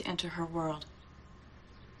permitted me to enter her world.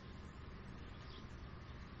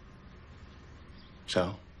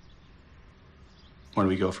 So, where do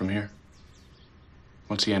we go from here?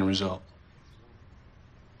 What's the end result?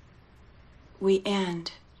 We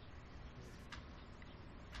end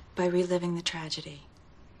by reliving the tragedy.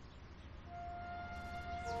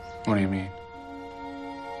 What do you mean?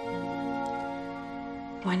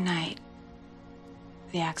 One night,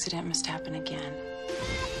 the accident must happen again.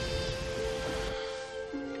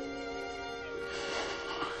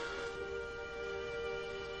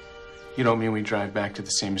 You don't mean we drive back to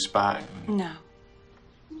the same spot? No.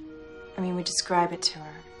 I mean, we describe it to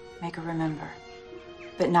her, make her remember.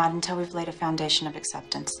 But not until we've laid a foundation of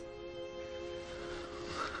acceptance.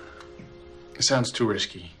 It sounds too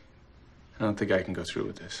risky. I don't think I can go through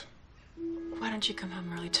with this. Why don't you come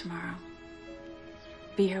home early tomorrow?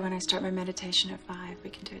 Be here when I start my meditation at 5. We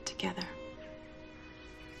can do it together.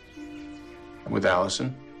 With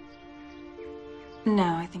Allison? No,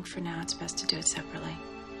 I think for now it's best to do it separately.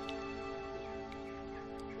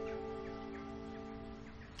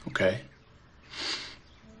 Okay.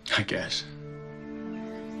 I guess.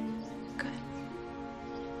 Good.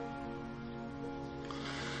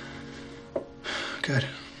 Good.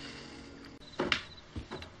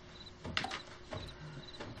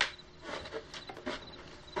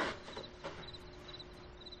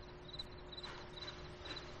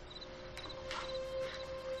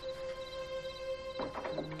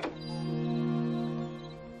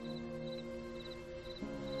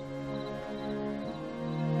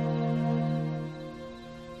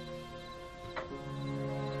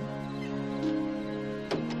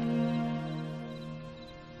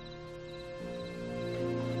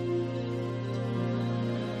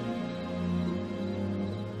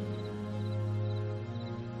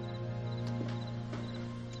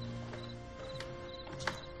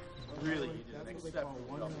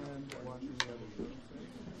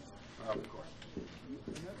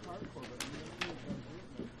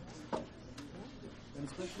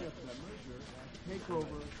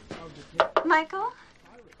 Michael?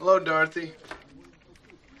 Hello, Dorothy.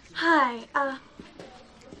 Hi.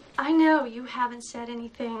 I know you haven't said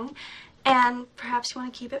anything, and perhaps you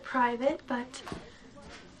want to keep it private, but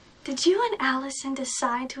Did you and Allison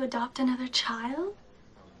decide to adopt another child?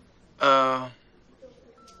 Why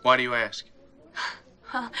do you ask?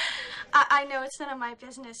 Well, I know it's none of my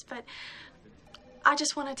business, but I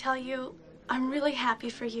just want to tell you I'm really happy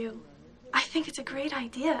for you. I think it's a great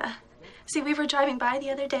idea. See, we were driving by the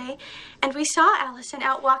other day, and we saw Allison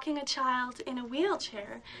out walking a child in a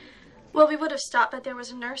wheelchair. Well, we would have stopped, but there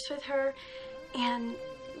was a nurse with her, and,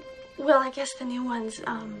 well, I guess the new one's,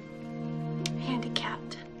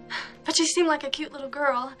 handicapped. But she seemed like a cute little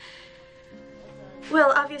girl.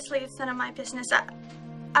 Well, obviously, it's none of my business.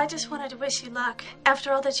 I just wanted to wish you luck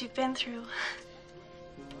after all that you've been through.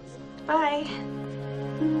 Bye.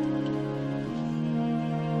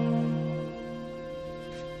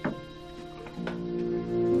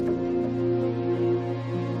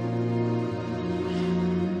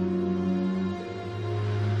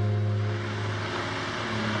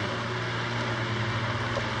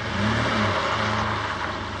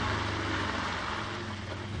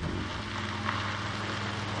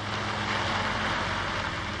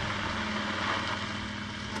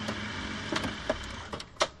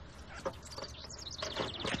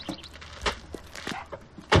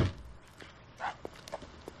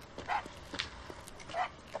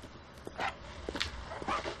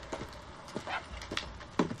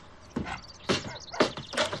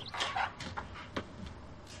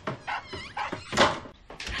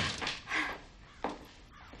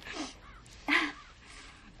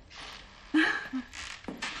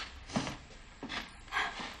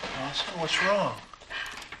 What's wrong?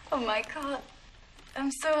 Oh, Michael,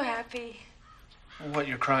 I'm so happy. What,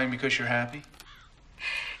 you're crying because you're happy?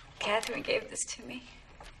 Catherine gave this to me.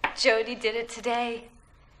 Jody did it today.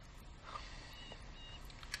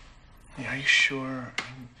 Yeah, are you sure?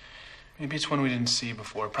 Maybe it's one we didn't see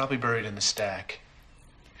before. Probably buried in the stack.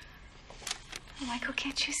 Michael,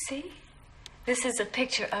 can't you see? This is a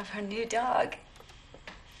picture of her new dog.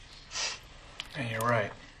 Yeah, you're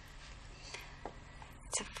right.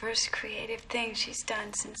 It's the first creative thing she's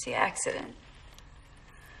done since the accident.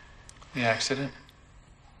 The accident?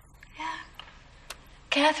 Yeah.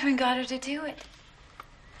 Catherine got her to do it.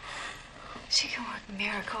 She can work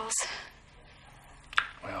miracles.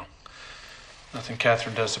 Well, nothing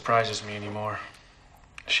Catherine does surprises me anymore.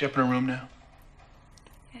 Is she up in her room now?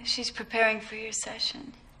 Yeah, she's preparing for your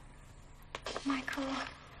session. Michael,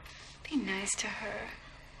 be nice to her.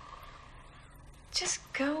 Just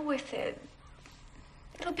go with it.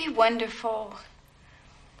 It'll be wonderful.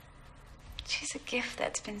 She's a gift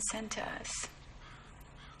that's been sent to us.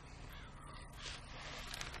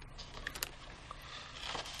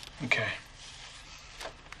 Okay.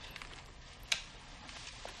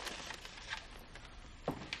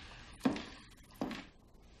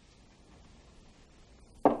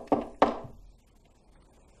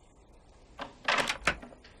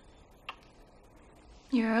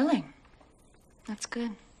 You're early. That's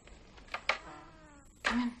good.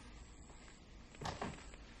 Come in.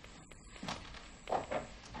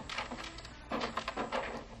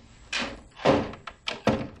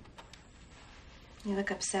 You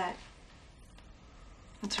look upset.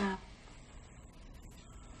 What's wrong?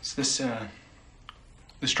 It's this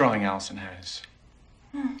drawing Allison has.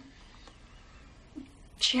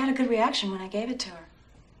 She had a good reaction when I gave it to her.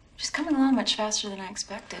 She's coming along much faster than I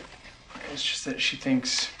expected. It's just that she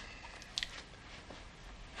thinks...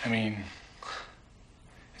 it's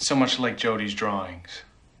so much like Jody's drawings.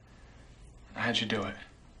 How'd you do it?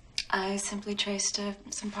 I simply traced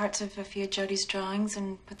some parts of a few of Jody's drawings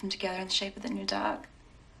and put them together in the shape of the new dog.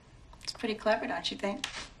 It's pretty clever, don't you think?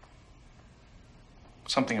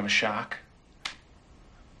 Something of a shock.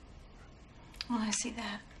 Well, I see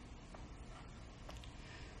that.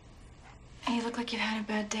 Hey, you look like you've had a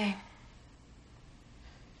bad day.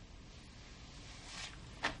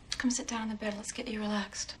 Come sit down on the bed. Let's get you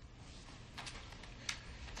relaxed.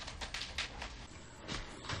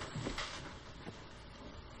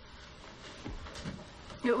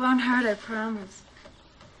 It won't hurt, I promise.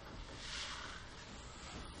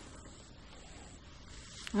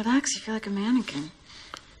 Relax, you feel like a mannequin.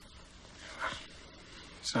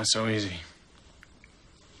 It's not so easy.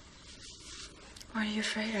 What are you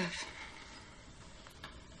afraid of?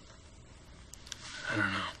 I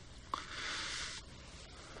don't know.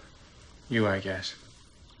 You, I guess.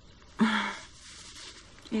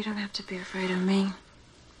 You don't have to be afraid of me.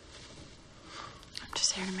 I'm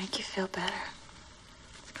just here to make you feel better.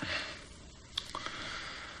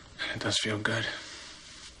 It does feel good.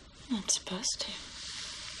 It's supposed to.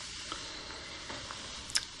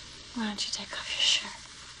 Why don't you take off your shirt?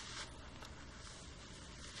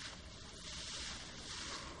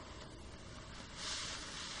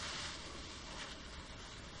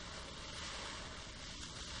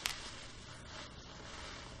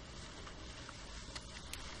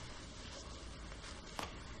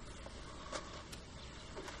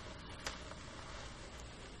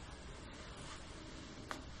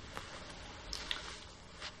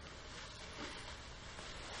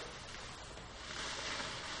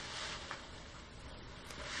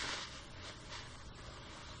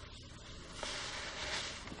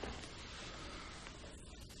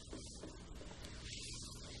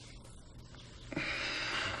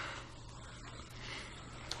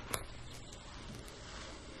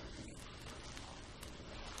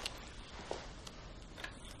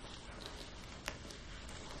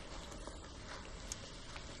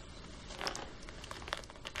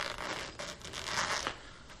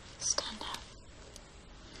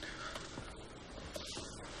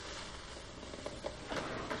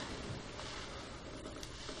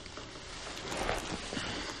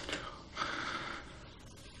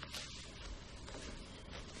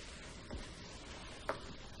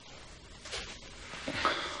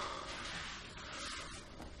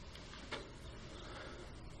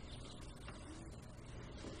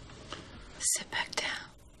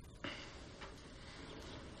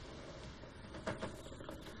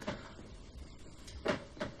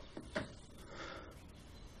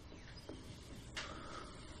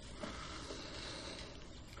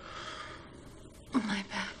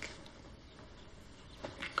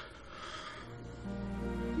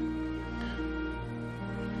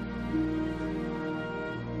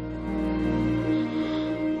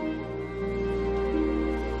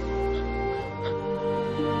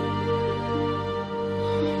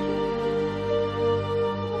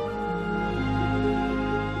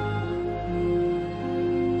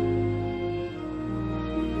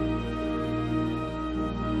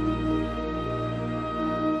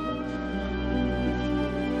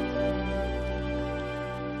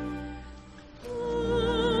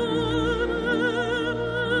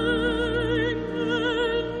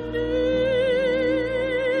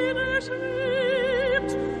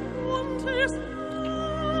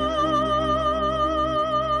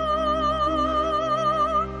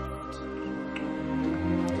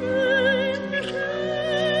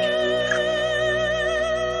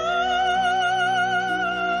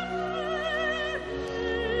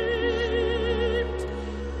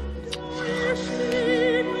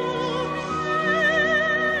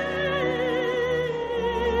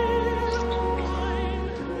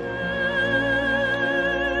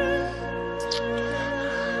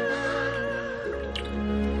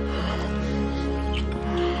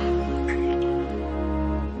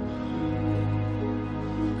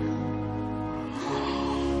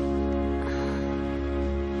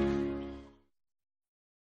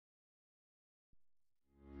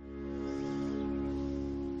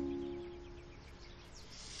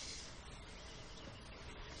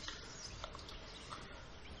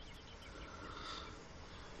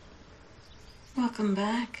 Welcome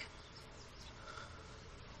back.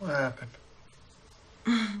 What happened?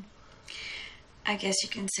 I guess you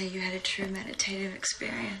can say you had a true meditative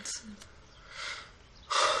experience.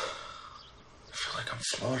 I feel like I'm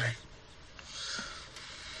floating.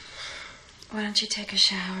 Why don't you take a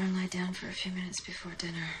shower and lie down for a few minutes before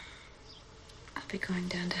dinner? I'll be going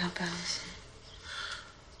down to help Allison.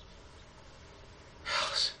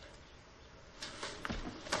 Allison.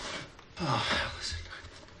 Oh, Allison.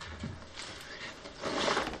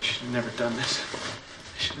 I should have never done this.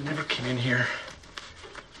 I should have never came in here.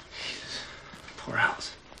 Jesus. Poor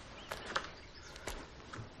Allison.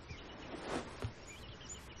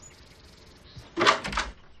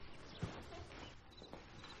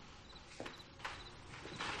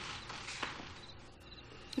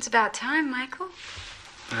 It's about time, Michael.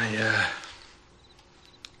 I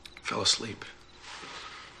fell asleep.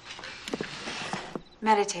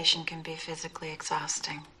 Meditation can be physically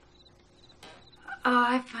exhausting. Oh,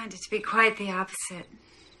 I find it to be quite the opposite.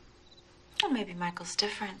 Well, maybe Michael's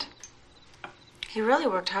different. He really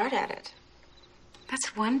worked hard at it.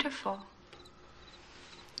 That's wonderful.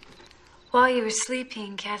 While you were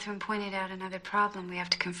sleeping, Catherine pointed out another problem we have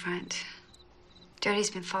to confront. Jody's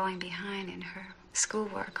been falling behind in her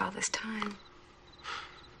schoolwork all this time.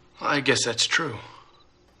 I guess that's true.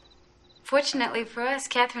 Fortunately for us,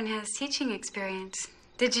 Catherine has teaching experience.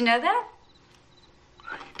 Did you know that?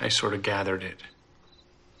 I sort of gathered it.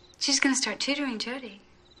 She's going to start tutoring Jody.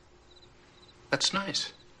 That's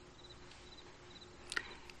nice.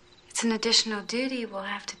 It's an additional duty. We'll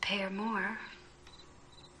have to pay her more.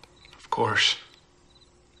 Of course.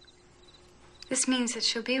 This means that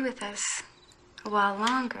she'll be with us a while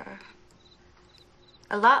longer.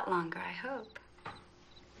 A lot longer, I hope.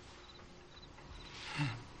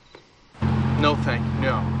 No, thank you.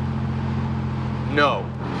 No. No.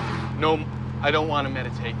 No, I don't want to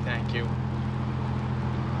meditate, thank you. You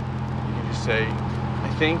can just say,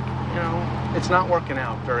 I think, it's not working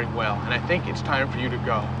out very well, and I think it's time for you to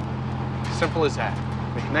go. Simple as that.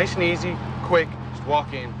 Make it nice and easy, quick, just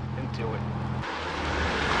walk in and do it.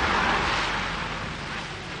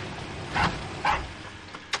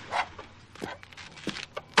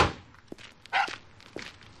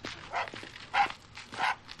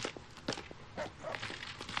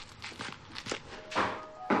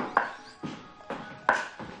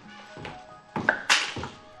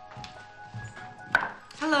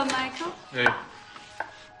 Hello, Michael. Hey.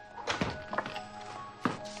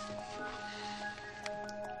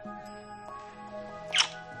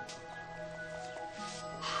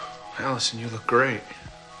 Allison, you look great.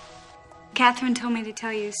 Catherine told me to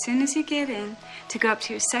tell you as soon as you get in to go up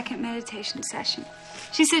to your second meditation session.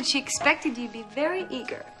 She said she expected you to be very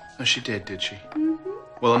eager. Oh, she did she? Mm-hmm.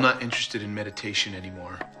 Well, I'm not interested in meditation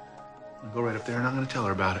anymore. I'll go right up there and I'm going to tell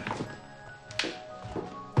her about it.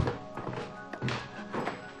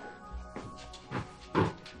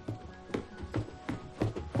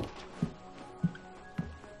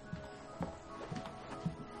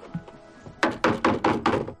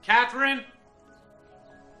 Catherine?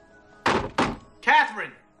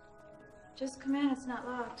 Catherine! Just come in, it's not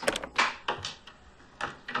locked.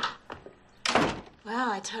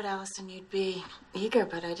 Well, I told Allison you'd be eager,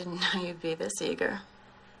 but I didn't know you'd be this eager.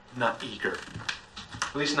 I'm not eager.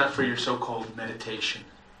 At least not for your so-called meditation.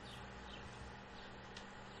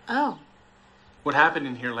 Oh, What happened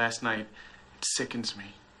in here last night, it sickens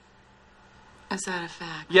me. is that a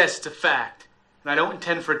fact? Yes, it's a fact. And I don't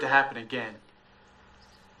intend for it to happen again.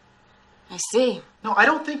 I see. No, I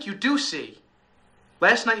don't think you do see.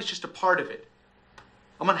 Last night is just a part of it.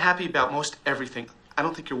 I'm unhappy about most everything. I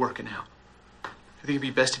don't think you're working out. I think it'd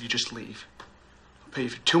be best if you just leave. I'll pay you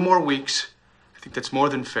for 2 more weeks. I think that's more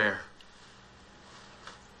than fair.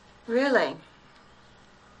 Really?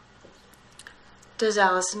 Does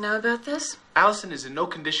Allison know about this? Allison is in no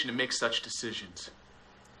condition to make such decisions.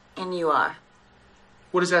 And you are.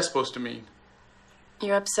 What is that supposed to mean?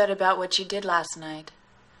 You're upset about what you did last night.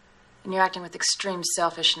 And you're acting with extreme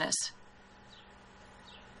selfishness.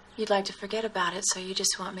 You'd like to forget about it, so you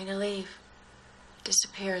just want me to leave.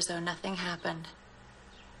 Disappear as though nothing happened.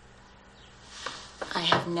 I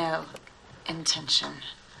have no intention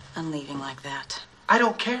on leaving like that. I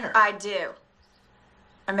don't care. I do.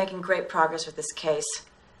 I'm making great progress with this case.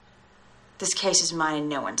 This case is mine and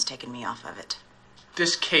no one's taken me off of it.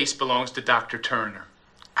 This case belongs to Dr. Turner.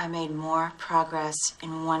 I made more progress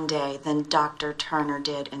in 1 day than Dr. Turner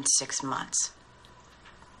did in 6 months.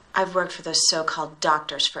 I've worked for those so-called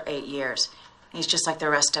doctors for 8 years. He's just like the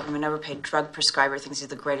rest of them, an overpaid drug prescriber thinks he's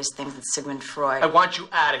the greatest thing since Sigmund Freud. I want you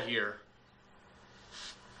out of here.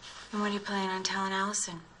 And what are you planning on telling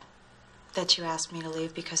Allison? That you asked me to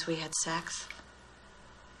leave because we had sex?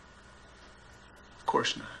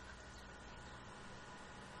 course not.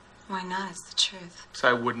 Why not? It's the truth. So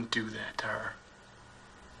I wouldn't do that to her.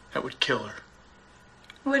 That would kill her.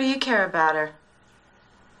 What do you care about her?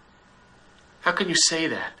 How can you say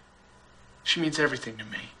that? She means everything to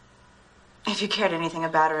me. If you cared anything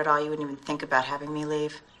about her at all, you wouldn't even think about having me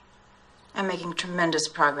leave. I'm making tremendous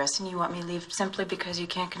progress, and you want me to leave simply because you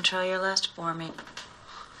can't control your lust for me.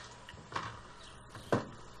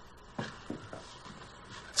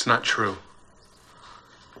 It's not true.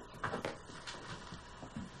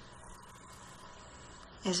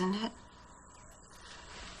 Isn't it?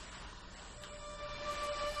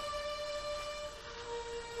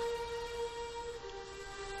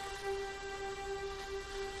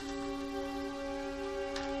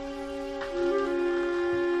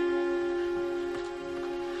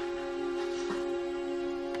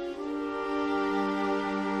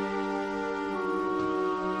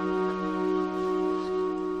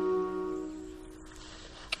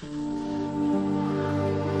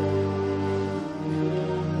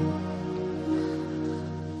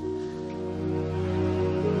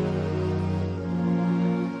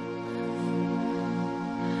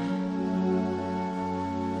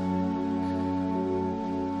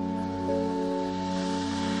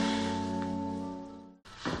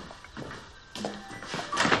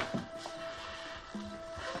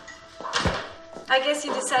 I guess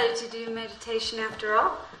you decided to do meditation after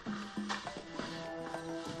all.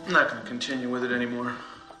 I'm not going to continue with it anymore.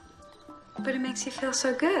 But it makes you feel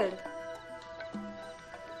so good.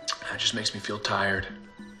 It just makes me feel tired.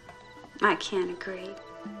 I can't agree.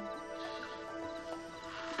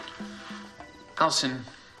 Allison,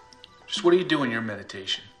 just what do you do in your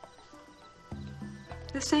meditation?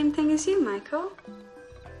 The same thing as you, Michael.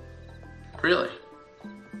 Really?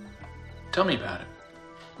 Tell me about it.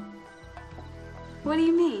 What do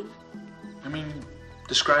you mean? I mean,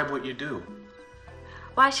 describe what you do.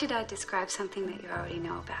 Why should I describe something that you already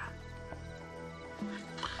know about?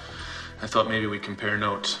 I thought maybe we'd compare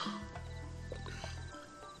notes.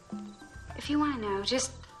 If you want to know,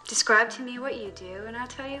 just describe to me what you do, and I'll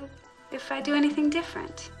tell you if I do anything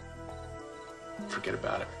different. Forget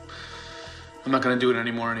about it. I'm not going to do it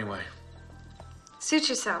anymore anyway. Suit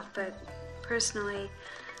yourself, but personally,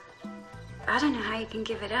 I don't know how you can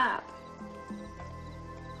give it up.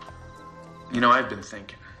 You know, I've been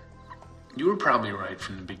thinking. You were probably right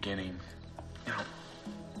from the beginning. You know,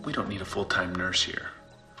 we don't need a full-time nurse here.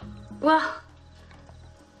 Well,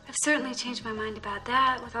 I've certainly changed my mind about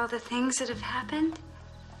that with all the things that have happened.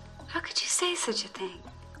 How could you say such a thing?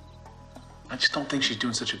 I just don't think she's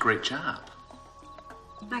doing such a great job.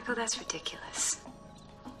 Michael, that's ridiculous.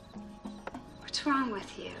 What's wrong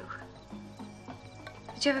with you?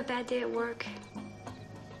 Did you have a bad day at work?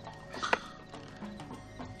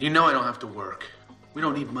 You know I don't have to work. We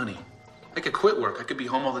don't need money. I could quit work. I could be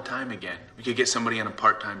home all the time again. We could get somebody on a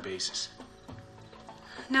part-time basis.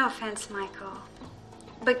 No offense, Michael.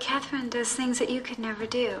 But Catherine does things that you could never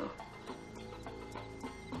do.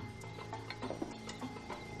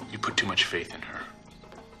 You put too much faith in her.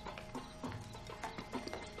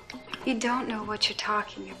 You don't know what you're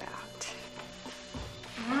talking about.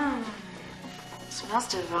 Smells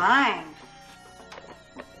divine.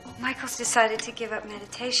 Michael's decided to give up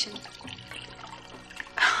meditation.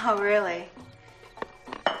 Oh, really?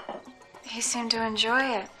 He seemed to enjoy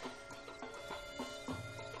it.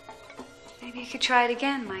 Maybe you could try it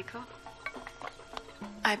again, Michael.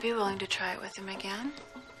 I'd be willing to try it with him again.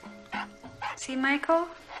 See, Michael?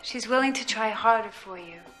 She's willing to try harder for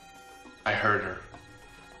you. I heard her.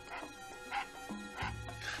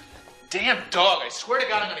 Damn dog, I swear to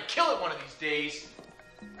God I'm gonna kill it one of these days.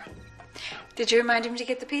 Did you remind him to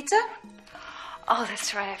get the pizza? Oh,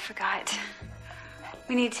 that's right, I forgot.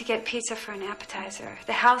 We need to get pizza for an appetizer.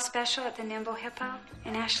 The house special at the Nimble Hippo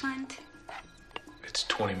in Ashland. It's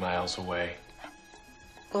 20 miles away.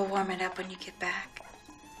 We'll warm it up when you get back.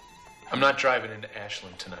 I'm not driving into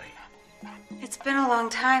Ashland tonight. It's been a long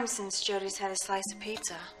time since Jody's had a slice of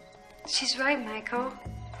pizza. She's right, Michael.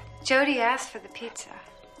 Jody asked for the pizza.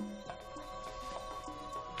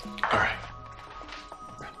 All right.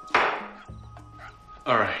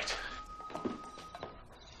 All right.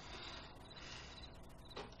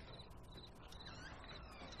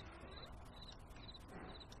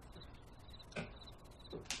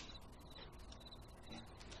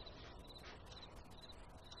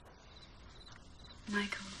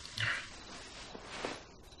 Michael.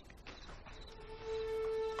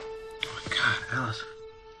 Oh, my God, Alice.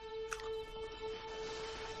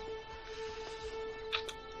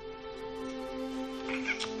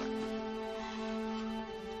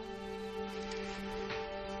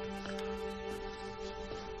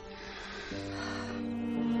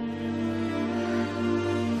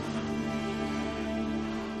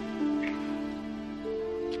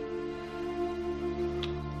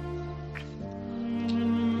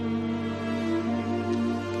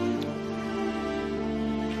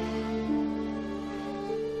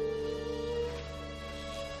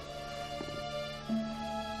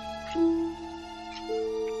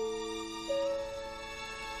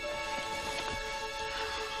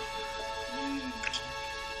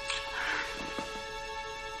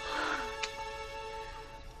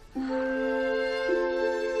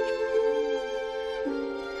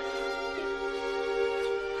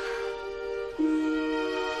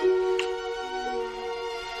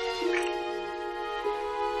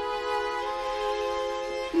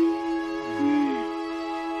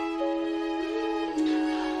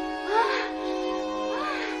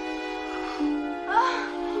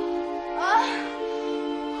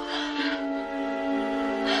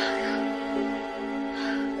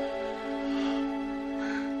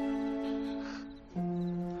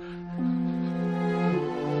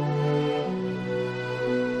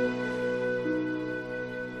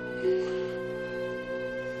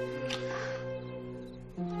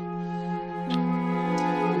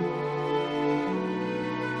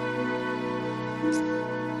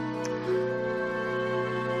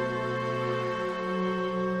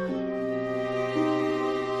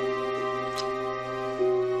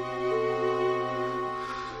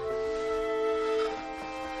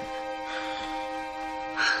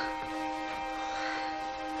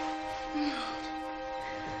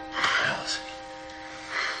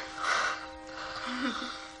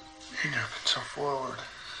 so forward.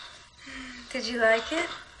 Did you like it?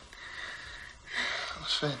 It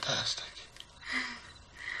was fantastic.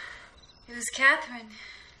 It was Catherine.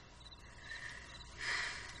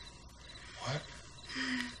 What?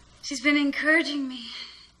 She's been encouraging me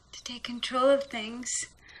to take control of things.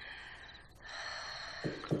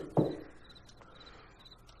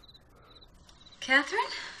 Catherine?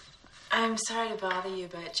 I'm sorry to bother you,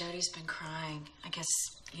 but Jody's been crying. I guess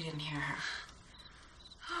you didn't hear her.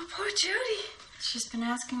 Oh, poor Jody. She's been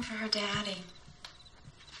asking for her daddy.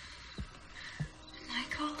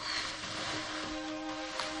 Michael. I'm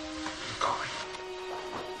going.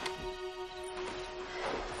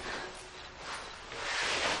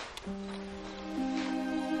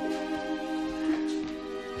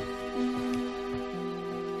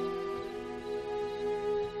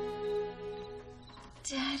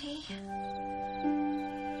 Daddy.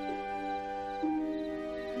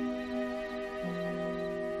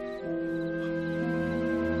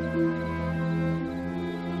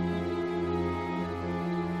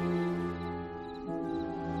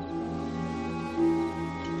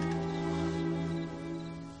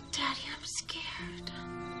 Daddy, I'm scared.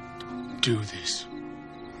 Do this.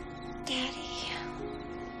 Daddy,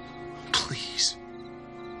 Please.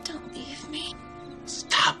 don't leave me.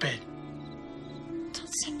 Stop it.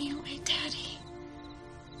 Don't send me away, Daddy.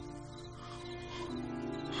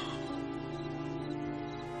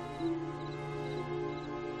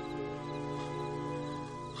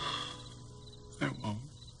 I won't.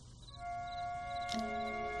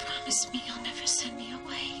 Promise me you'll never send me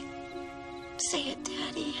away. Say it,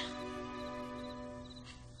 Daddy.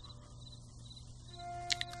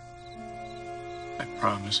 I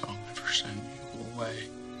promise I'll never send you away.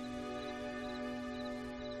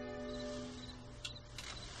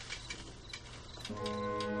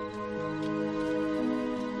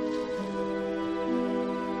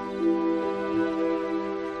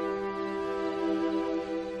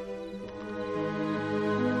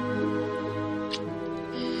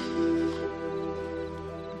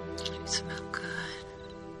 You smell good.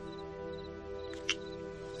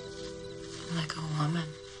 Like a woman.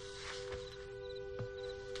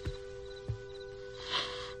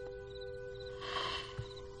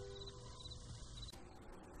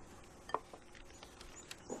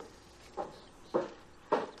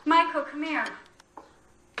 Michael, come here.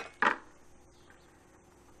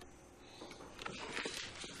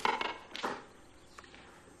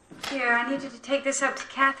 Here, I need you to take this up to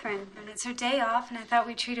Catherine. And it's her day off, and I thought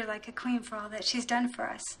we'd treat her like a queen for all that she's done for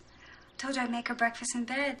us. I told her I'd make her breakfast in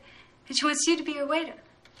bed, and she wants you to be her waiter.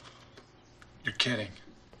 You're kidding.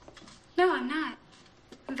 No, I'm not.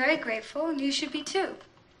 I'm very grateful, and you should be too.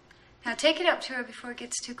 Now take it up to her before it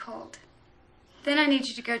gets too cold. Then I need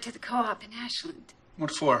you to go to the co-op in Ashland.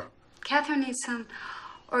 What for? Catherine needs some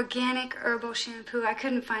organic herbal shampoo. I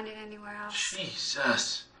couldn't find it anywhere else.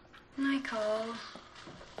 Jesus. Michael.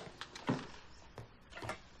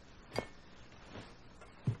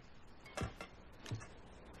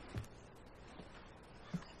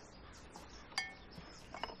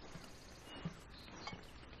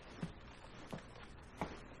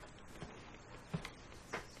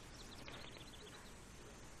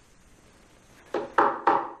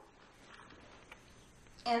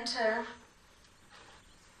 Enter.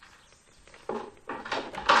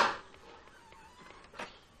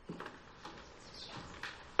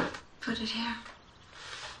 Put it here.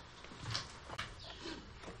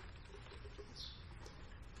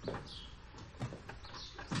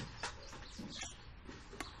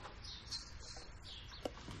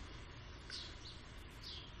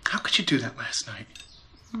 How could you do that last night?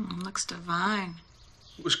 Looks divine.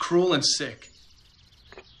 It was cruel and sick.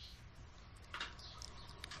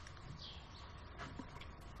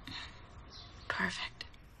 Perfect.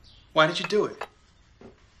 Why did you do it?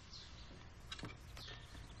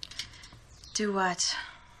 Do what?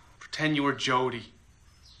 Pretend you were Jody.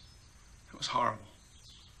 It was horrible.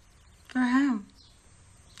 For whom?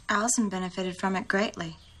 Allison benefited from it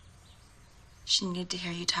greatly. She needed to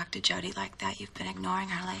hear you talk to Jody like that. You've been ignoring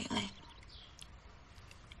her lately.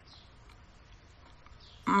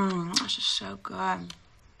 This is so good.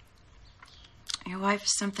 Your wife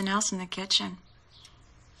is something else in the kitchen.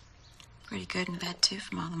 Pretty good in bed, too,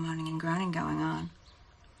 from all the moaning and groaning going on.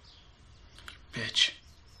 Bitch.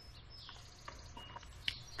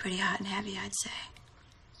 Pretty hot and heavy, I'd say.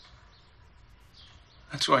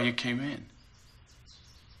 That's why you came in.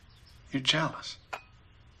 You're jealous.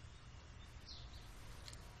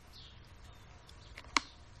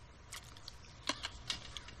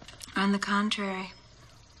 On the contrary,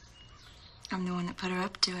 I'm the one that put her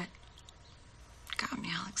up to it. Got me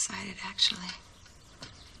all excited, actually.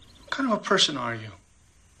 kind of a person are you?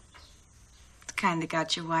 The kind that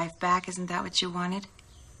got your wife back. Isn't that what you wanted?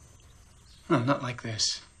 No, not like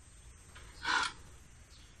this.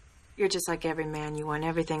 You're just like every man. You want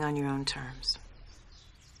everything on your own terms.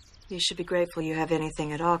 You should be grateful you have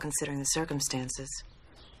anything at all, considering the circumstances.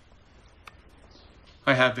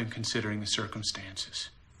 I have been considering the circumstances.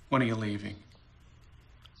 When are you leaving?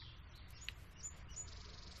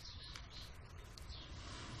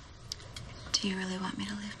 Do you really want me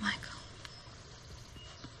to leave, Michael?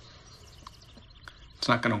 It's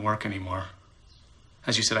not going to work anymore.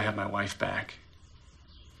 As you said, I have my wife back.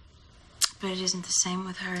 But it isn't the same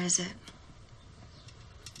with her, is it?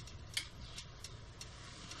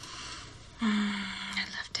 I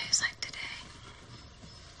love days like today.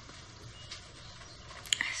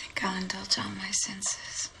 I think I'll indulge all my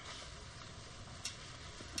senses.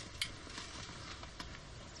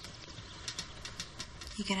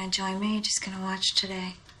 You gonna join me? You're just gonna watch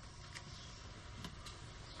today?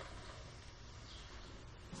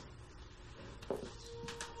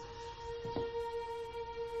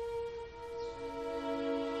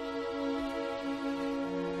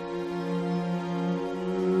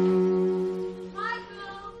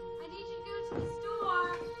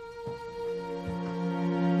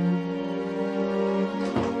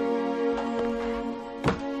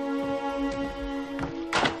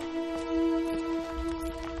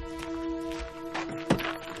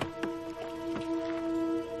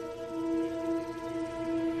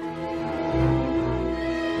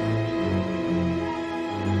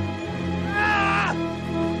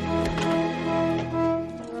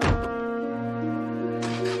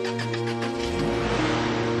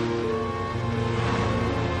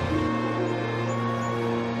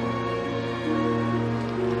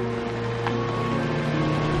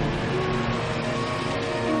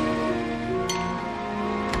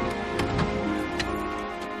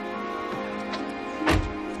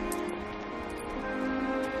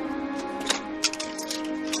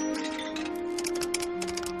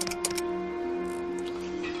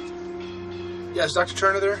 Yeah, is Dr.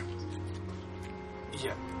 Turner there?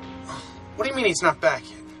 Yeah. What do you mean he's not back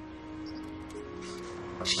yet?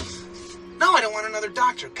 No, I don't want another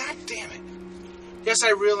doctor. God damn it. Yes,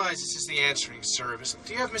 I realize this is the answering service.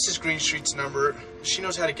 Do you have Mrs. Greenstreet's number? She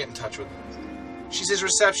knows how to get in touch with him. She's his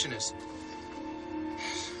receptionist.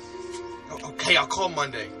 Okay, I'll call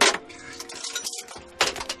Monday.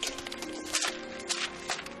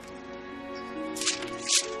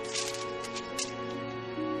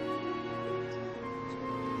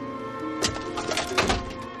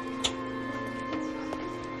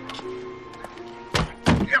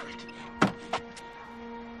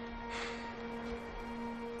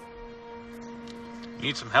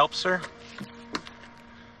 Need some help, sir?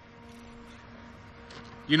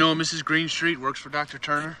 You know Mrs. Greenstreet works for Dr.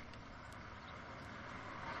 Turner?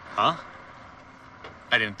 Huh?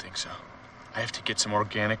 I didn't think so. I have to get some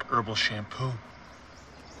organic herbal shampoo.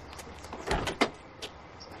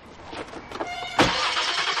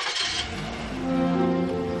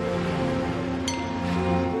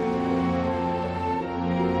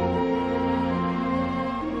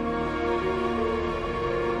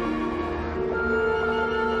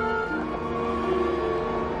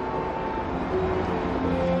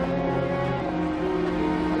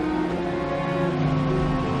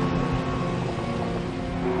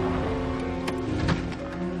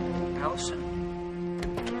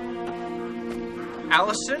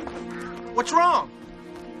 Allison? What's wrong?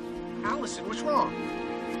 Allison, what's wrong?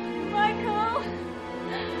 Michael,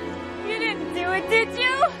 you didn't do it, did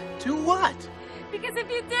you? Do what? Because if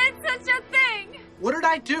you did such a thing... What did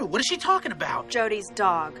I do? What is she talking about? Jody's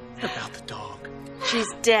dog. What about the dog? She's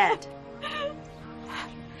dead.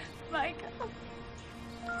 Michael,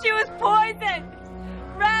 she was poisoned.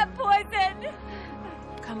 Rat poison.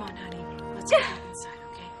 Come on, honey. Let's go back inside,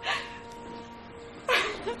 okay?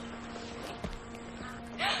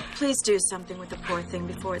 Please do something with the poor thing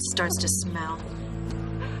before it starts to smell.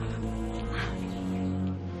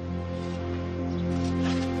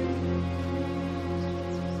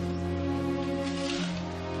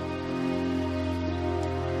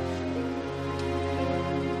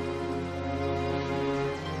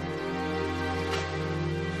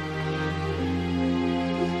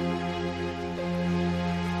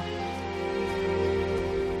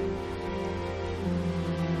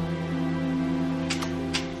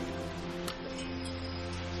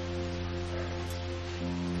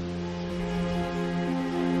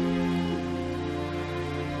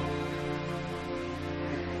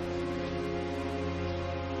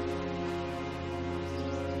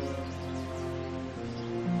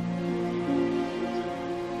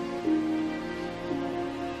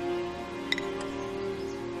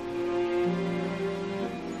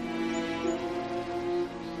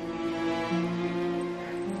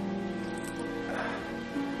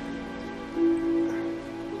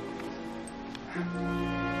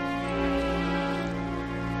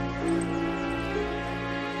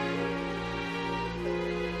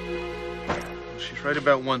 She's right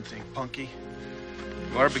about one thing, Punky.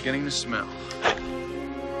 You are beginning to smell.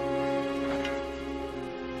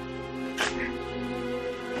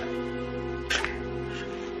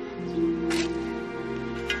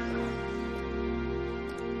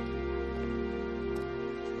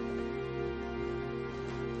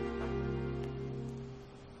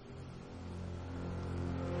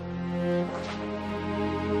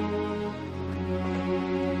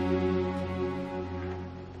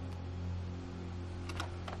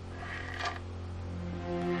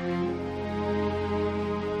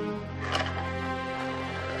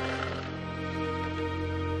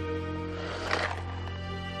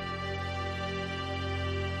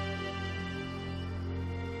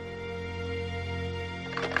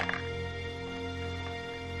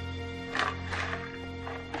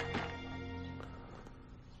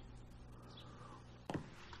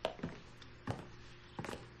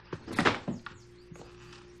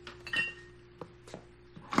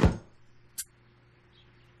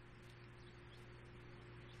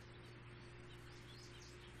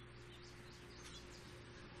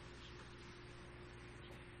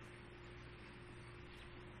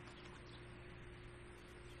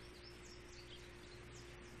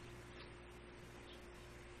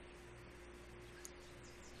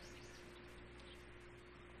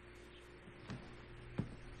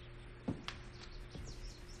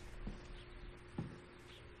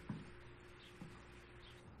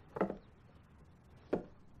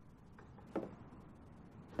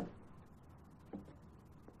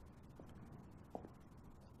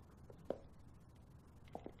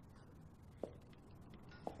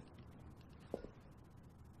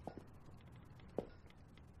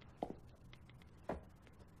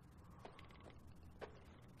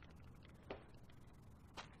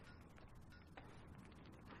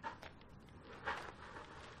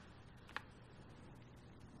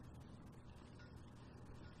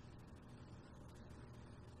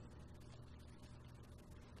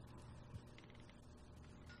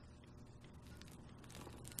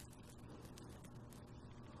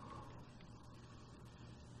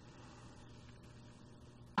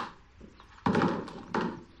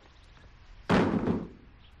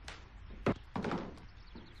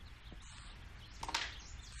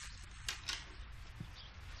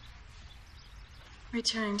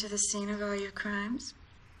 Returning to the scene of all your crimes?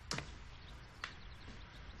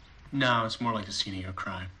 No, it's more like the scene of your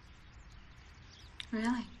crime.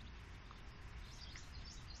 Really?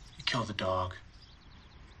 You killed the dog.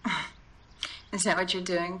 Is that what you're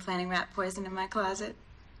doing, planting rat poison in my closet?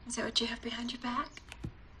 Is that what you have behind your back?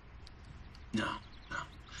 No.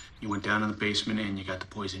 You went down in the basement and you got the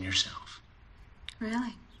poison yourself.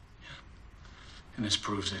 Really? Yeah. And this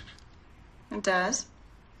proves it. It does?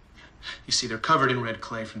 You see, they're covered in red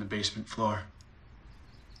clay from the basement floor.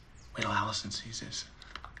 Wait till Allison sees this.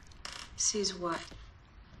 Sees what?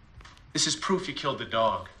 This is proof you killed the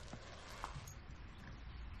dog.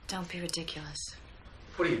 Don't be ridiculous.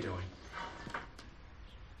 What are you doing?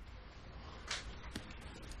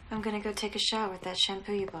 I'm gonna go take a shower with that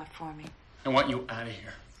shampoo you bought for me. I want you out of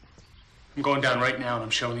here. I'm going down right now and I'm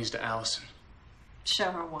showing these to Allison.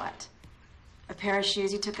 Show her what? A pair of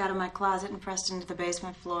shoes you took out of my closet and pressed into the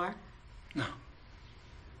basement floor? No.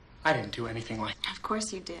 I didn't do anything like that. Of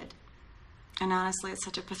course you did. And honestly, it's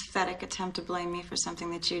such a pathetic attempt to blame me for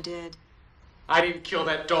something that you did. I didn't kill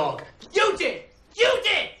that dog. You did! You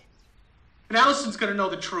did! And Allison's gonna know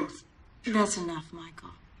the truth. That's enough,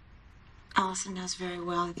 Michael. Allison knows very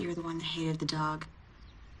well that you're the one that hated the dog.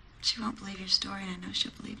 She won't believe your story, and I know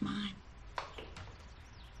she'll believe mine.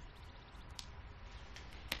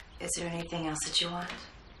 Is there anything else that you want?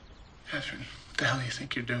 Catherine, what the hell do you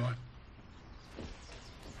think you're doing?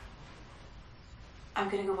 I'm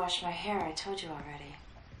gonna go wash my hair. I told you already.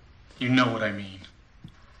 You know what I mean.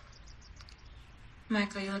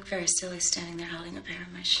 Michael, you look very silly standing there holding a pair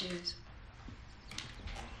of my shoes.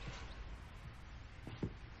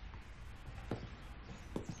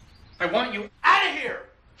 I want you out of here!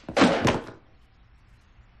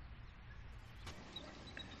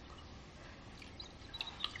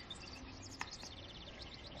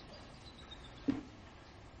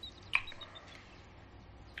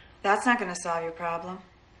 That's not gonna solve your problem.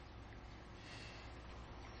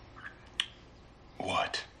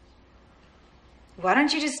 What? Why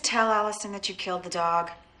don't you just tell Allison that you killed the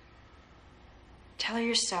dog? Tell her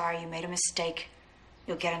you're sorry, you made a mistake.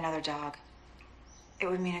 You'll get another dog. It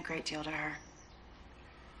would mean a great deal to her.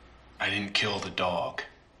 I didn't kill the dog.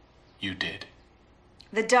 You did.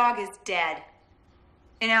 The dog is dead.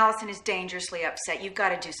 And Allison is dangerously upset. You've got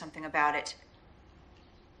to do something about it.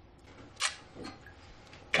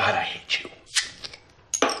 God, I hate you.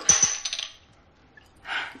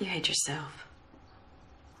 You hate yourself.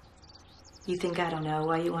 You think I don't know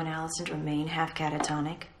why you want Allison to remain half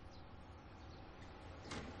catatonic?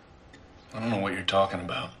 I don't know what you're talking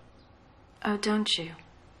about. Oh, don't you?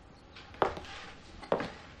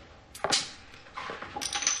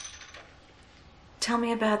 Tell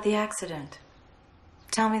me about the accident.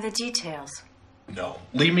 Tell me the details. No,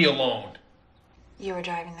 leave me alone. You were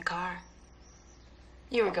driving the car.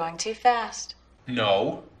 You were going too fast.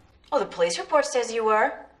 No. Oh, the police report says you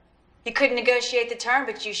were. You couldn't negotiate the turn,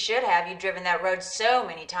 but you should have. You'd driven that road so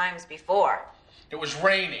many times before. It was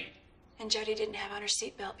raining. And Jody didn't have on her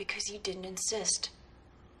seatbelt because you didn't insist.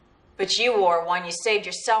 But you wore one. You saved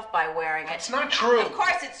yourself by wearing it. It's not true. Of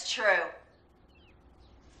course it's true.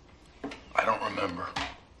 I don't remember.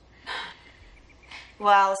 Well,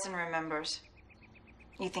 Allison remembers.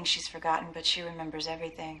 You think she's forgotten, but she remembers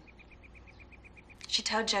everything. She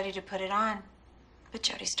told Jody to put it on, but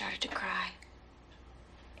Jody started to cry.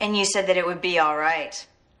 And you said that it would be all right.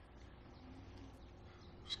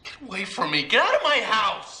 Get away from me. Get out of my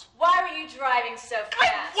house. Why were you driving so fast?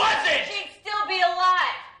 I wasn't! She'd still be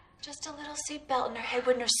alive. Just a little seatbelt and her head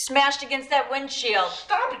wouldn't have smashed against that windshield.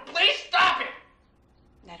 Stop it, please stop it!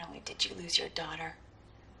 Not only did you lose your daughter,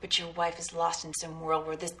 but your wife is lost in some world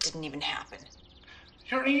where this didn't even happen.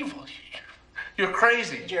 You're evil. You're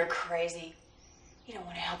crazy. You're crazy. You don't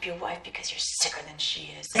want to help your wife because you're sicker than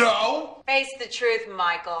she is. No! Face the truth,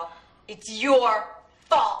 Michael. It's your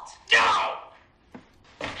fault. No!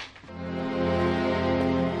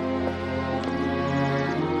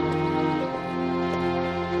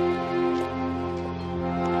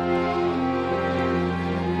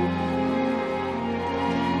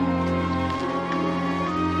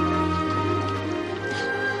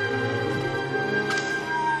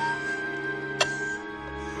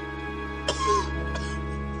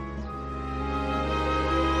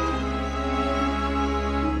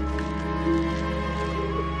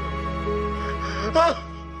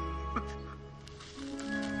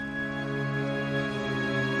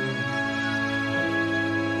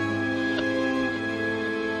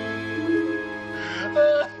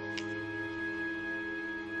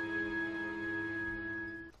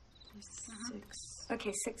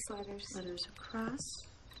 Okay, 6 letters. Letters across.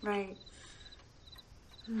 Right.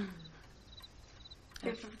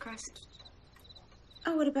 Before across.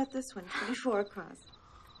 Oh, what about this one? Before across.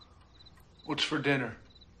 What's for dinner?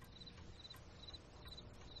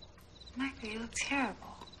 Michael, you look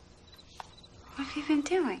terrible. What have you been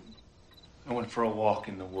doing? I went for a walk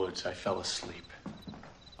in the woods. I fell asleep.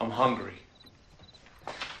 I'm hungry.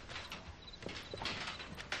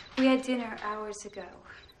 We had dinner hours ago.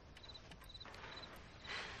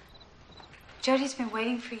 Jody's been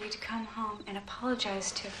waiting for you to come home and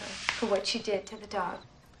apologize to her for what you did to the dog.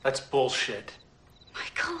 That's bullshit.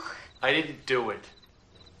 Michael. I didn't do it.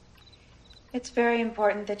 It's very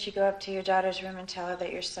important that you go up to your daughter's room and tell her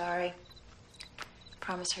that you're sorry.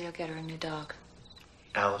 Promise her you'll get her a new dog.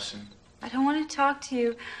 Allison. I don't want to talk to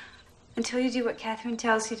you until you do what Catherine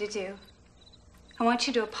tells you to do. I want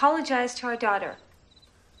you to apologize to our daughter.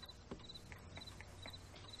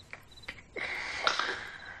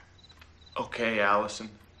 Okay, Allison.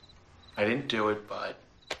 I didn't do it, but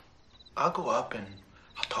I'll go up and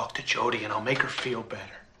I'll talk to Jody and I'll make her feel better.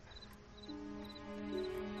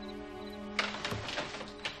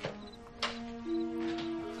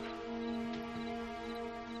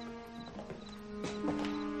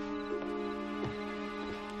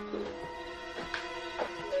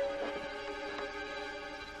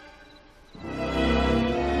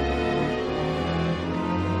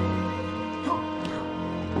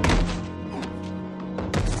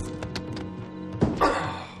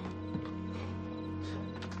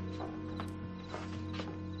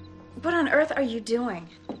 What on earth are you doing?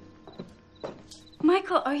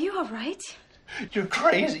 Michael, are you all right? You're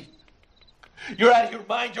crazy. You're out of your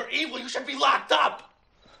mind. You're evil. You should be locked up.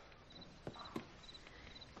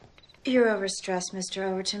 You're overstressed, Mr.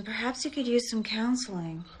 Overton. Perhaps you could use some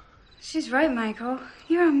counseling. She's right, Michael.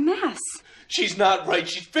 You're a mess. She's not right.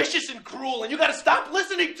 She's vicious and cruel, and you gotta stop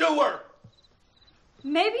listening to her.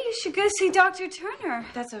 Maybe you should go see Dr. Turner.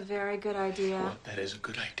 That's a very good idea. Well, that is a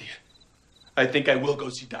good idea. I think I will go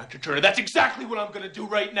see Dr. Turner. That's exactly what I'm gonna do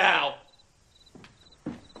right now.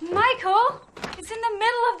 Michael, it's in the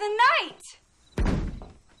middle of the night.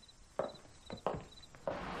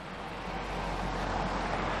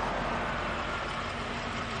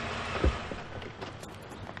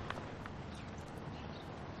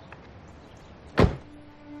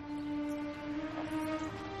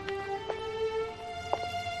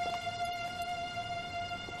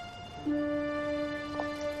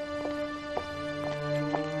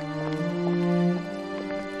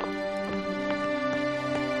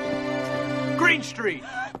 Greenstreet!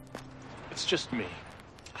 It's just me.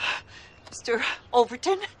 Mr.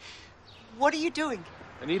 Overton, what are you doing?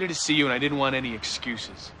 I needed to see you, and I didn't want any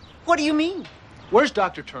excuses. What do you mean? Where's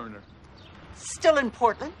Dr. Turner? Still in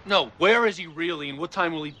Portland? No, where is he really, and what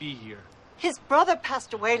time will he be here? His brother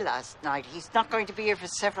passed away last night. He's not going to be here for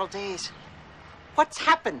several days. What's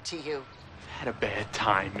happened to you? I've had a bad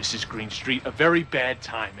time, Mrs. Greenstreet. A very bad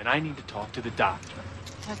time, and I need to talk to the doctor.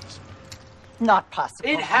 That's not possible.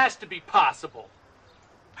 It has to be possible.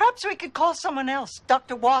 Perhaps we could call someone else,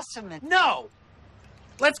 Dr. Wasserman. No!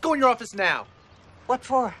 Let's go in your office now. What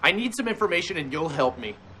for? I need some information and you'll help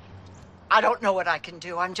me. I don't know what I can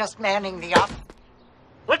do. I'm just manning the office.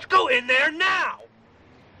 Let's go in there now!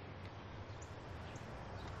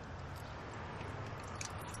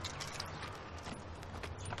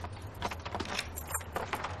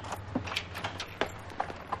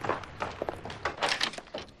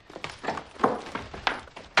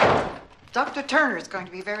 Dr. Turner is going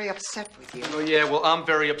to be very upset with you. Oh, yeah, well, I'm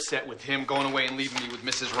very upset with him going away and leaving me with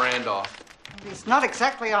Mrs. Randolph. He's not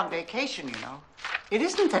exactly on vacation, you know. It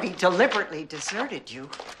isn't that he deliberately deserted you.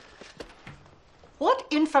 What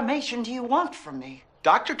information do you want from me?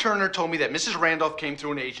 Dr. Turner told me that Mrs. Randolph came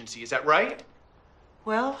through an agency. Is that right?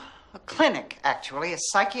 Well, a clinic, actually. A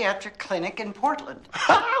psychiatric clinic in Portland.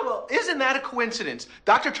 Well, isn't that a coincidence?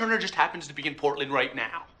 Dr. Turner just happens to be in Portland right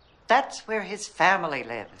now. That's where his family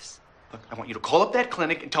lives. Look, I want you to call up that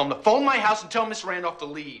clinic and tell them to phone my house and tell Miss Randolph to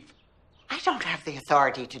leave. I don't have the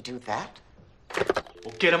authority to do that.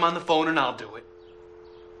 Well, get him on the phone and I'll do it.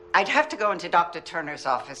 I'd have to go into Dr. Turner's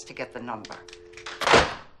office to get the number.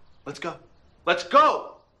 Let's go. Let's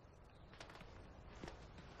go!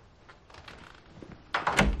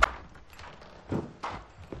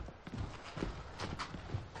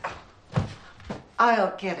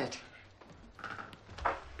 I'll get it.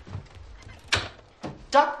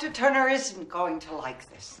 Dr. Turner isn't going to like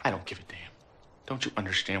this. I don't give a damn. Don't you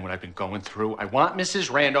understand what I've been going through? I want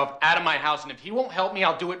Mrs. Randolph out of my house, and if he won't help me,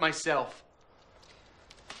 I'll do it myself.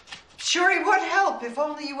 Sure he would help if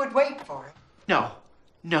only you would wait for it. No.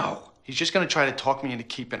 He's just gonna try to talk me into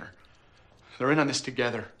keeping her. They're in on this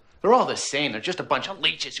together. They're all the same. They're just a bunch of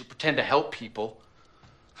leeches who pretend to help people.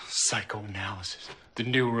 Psychoanalysis, the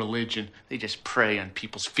new religion. They just prey on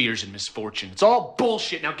people's fears and misfortune. It's all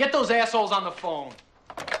bullshit. Now get those assholes on the phone.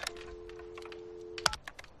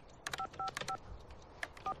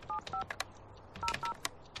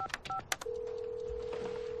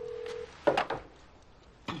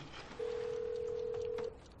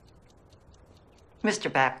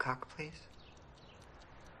 Mr. Babcock, please.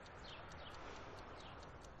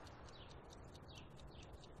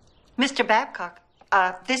 Mr. Babcock,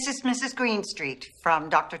 this is Mrs. Greenstreet from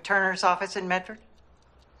Dr. Turner's office in Medford.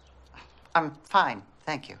 I'm fine,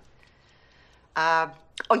 thank you.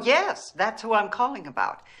 Oh, yes, that's who I'm calling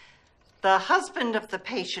about. The husband of the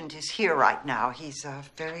patient is here right now. He's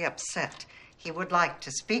very upset. He would like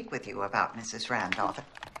to speak with you about Mrs. Randolph.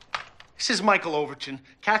 This is Michael Overton.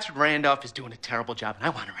 Catherine Randolph is doing a terrible job, and I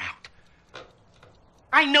want her out.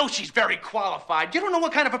 I know she's very qualified. You don't know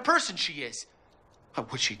what kind of a person she is.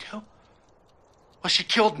 What'd she do? Well, she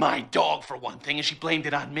killed my dog, for one thing, and she blamed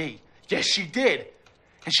it on me. Yes, she did.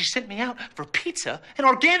 And she sent me out for pizza and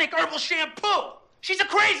organic herbal shampoo. She's a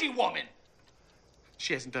crazy woman.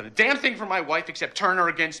 She hasn't done a damn thing for my wife except turn her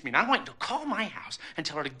against me. And I want you to call my house and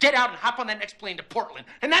tell her to get out and hop on that next plane to Portland.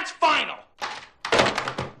 And that's final.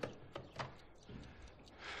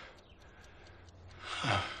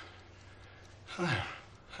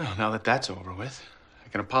 Well, now that that's over with, I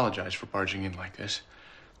can apologize for barging in like this.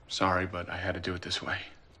 Sorry, but I had to do it this way.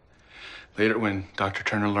 Later, when Dr.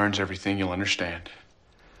 Turner learns everything, you'll understand.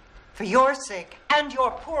 For your sake and your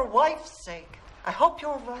poor wife's sake, I hope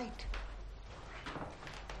you're right.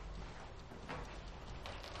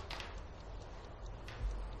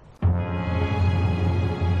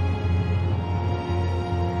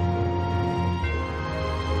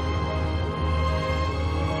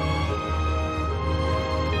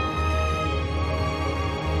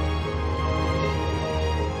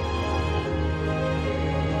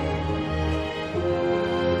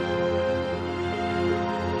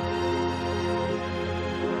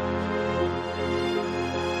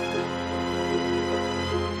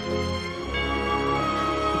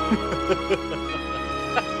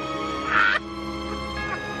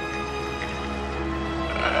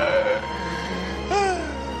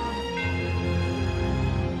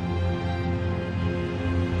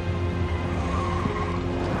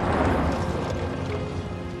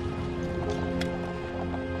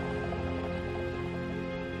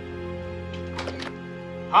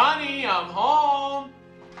 Honey, I'm home.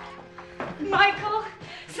 Michael,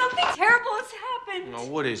 something terrible has Oh,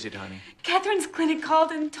 what is it, honey? Catherine's clinic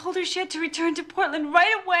called and told her she had to return to Portland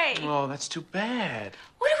right away. Oh, that's too bad.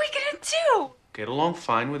 What are we gonna do? Get along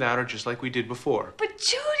fine without her, just like we did before. But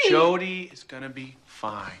Jody... Jody is gonna be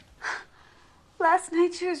fine. Last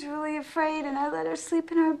night she was really afraid and I let her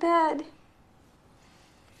sleep in our bed.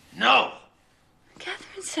 No!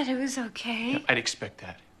 Catherine said it was okay. Yeah, I'd expect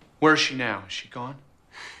that. Where is she now? Is she gone?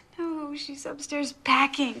 No, she's upstairs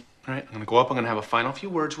packing. All right, I'm gonna go up. I'm gonna have a final few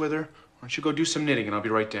words with her. Why don't you go do some knitting and I'll be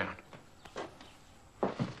right down.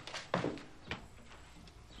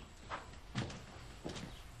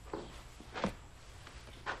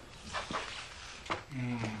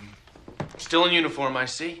 Still in uniform, I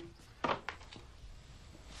see.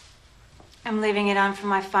 I'm leaving it on for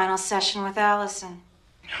my final session with Allison.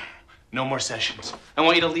 No more sessions. I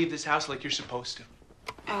want you to leave this house like you're supposed to.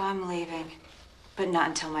 Oh, I'm leaving. But not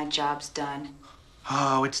until my job's done.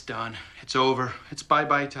 Oh, it's done. It's over. It's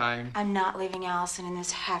bye-bye time. I'm not leaving Allison in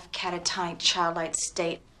this half catatonic, childlike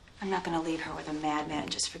state. I'm not going to leave her with a madman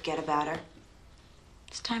and just forget about her.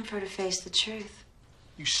 It's time for her to face the truth.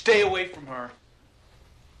 You stay away from her.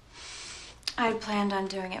 I had planned on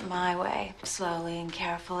doing it my way, slowly and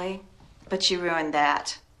carefully. But you ruined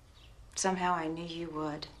that. Somehow I knew you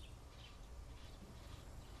would.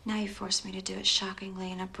 Now you forced me to do it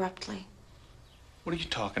shockingly and abruptly. What are you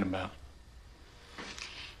talking about?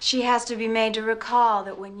 She has to be made to recall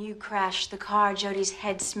that when you crashed the car, Jody's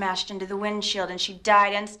head smashed into the windshield and she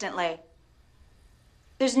died instantly.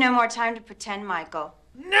 There's no more time to pretend, Michael.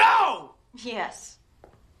 No! Yes.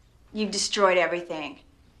 You've destroyed everything.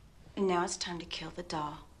 And now it's time to kill the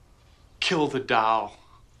doll. Kill the doll.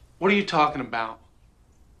 What are you talking about?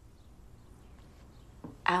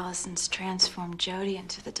 Allison's transformed Jody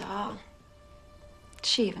into the doll.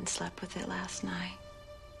 She even slept with it last night.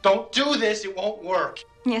 Don't do this. It won't work.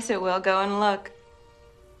 Yes, it will. Go and look.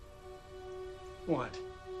 What?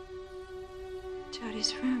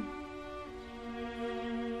 Jody's room.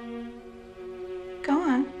 Go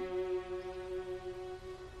on.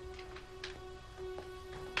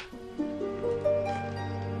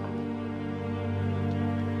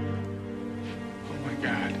 Oh, my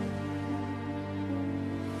God.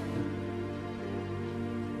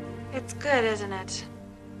 It's good, isn't it?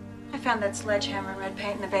 I found that sledgehammer and red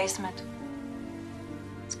paint in the basement.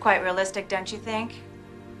 It's quite realistic, don't you think?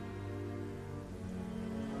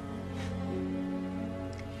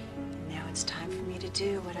 Now it's time for me to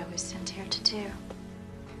do what I was sent here to do.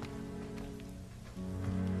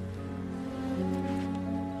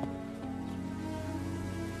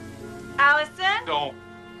 Allison? Don't.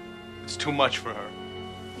 It's too much for her.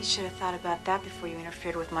 You should have thought about that before you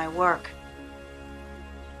interfered with my work.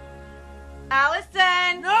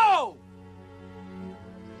 Allison! No!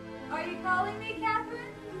 Are you calling me,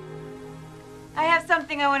 Catherine? I have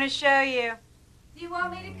something I want to show you. Do you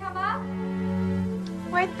want me to come up?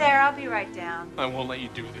 Wait there, I'll be right down. I won't let you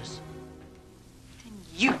do this. Then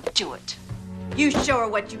you do it. You show her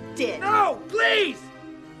what you did. No, please!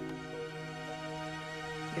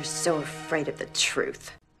 You're so afraid of the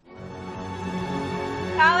truth.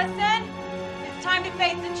 Allison, it's time to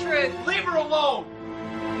face the truth. Leave her alone!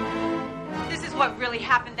 This is what really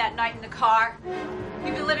happened that night in the car.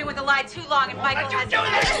 You've been living with a lie too long, and Michael has... do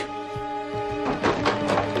this!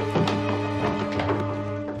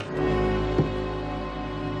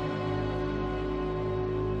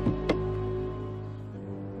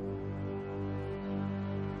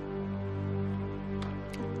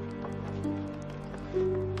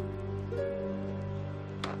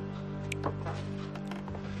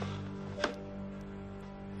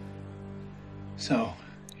 So,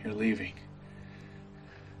 you're leaving.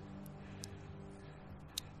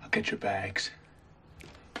 I'll get your bags.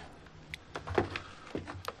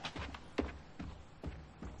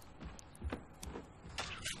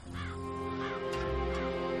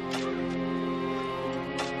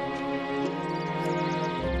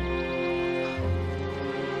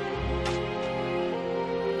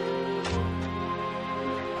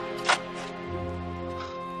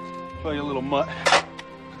 Well, you little mutt.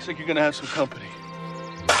 Looks like you're gonna have some company.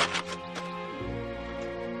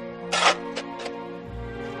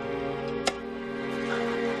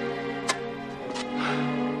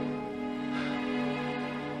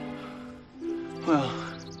 Well,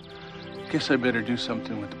 guess I better do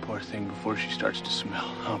something with the poor thing before she starts to smell,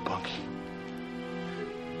 huh, Bunky?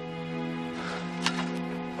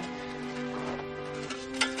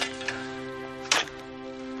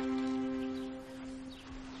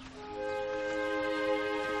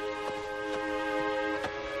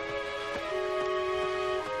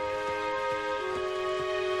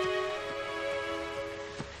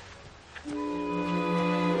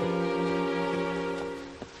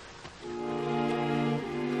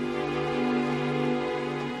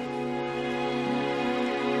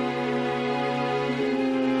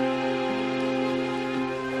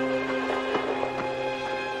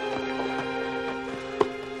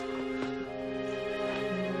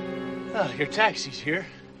 Oh, your taxi's here.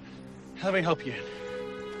 Let me help you in.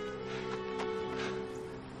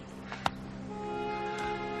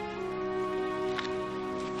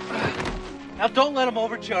 Now, don't let him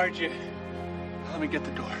overcharge you. Let me get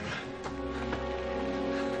the door.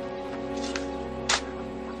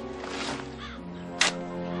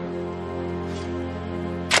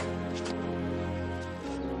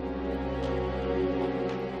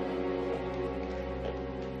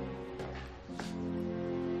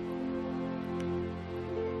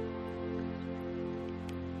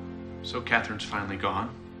 So Catherine's finally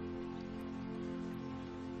gone.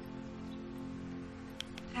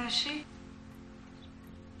 Has she?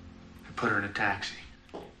 I put her in a taxi.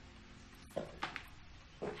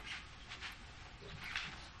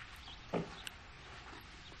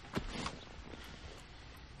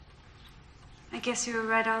 I guess you were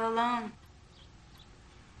right all along.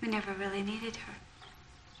 We never really needed her.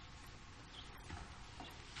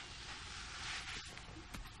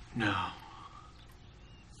 No.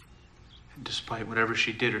 And despite whatever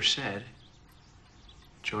she did or said,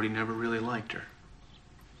 Jody never really liked her.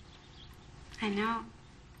 I know.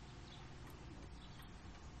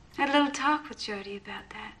 I had a little talk with Jody about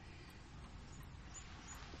that.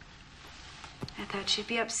 I thought she'd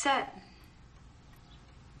be upset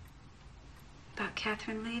about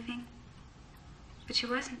Catherine leaving, but she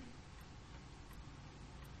wasn't.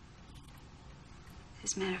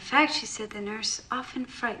 As a matter of fact, she said the nurse often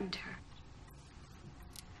frightened her.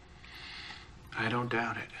 I don't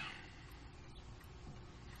doubt it.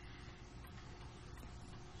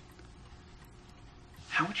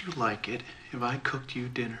 How would you like it if I cooked you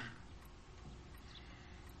dinner?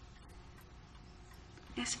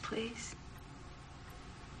 Yes, please.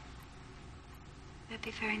 That'd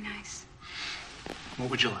be very nice. What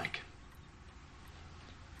would you like?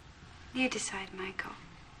 You decide, Michael.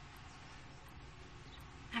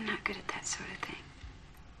 I'm not good at that sort of thing.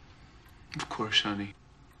 Of course, honey.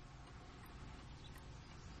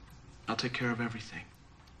 I'll take care of everything.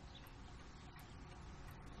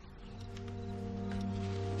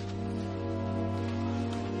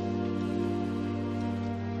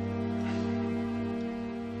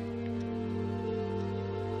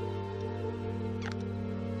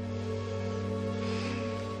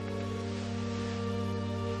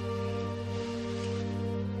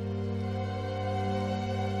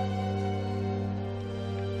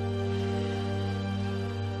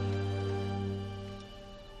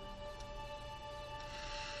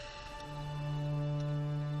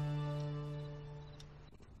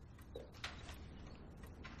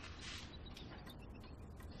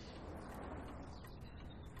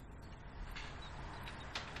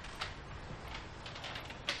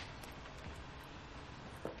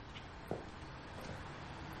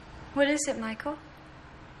 What is it, Michael?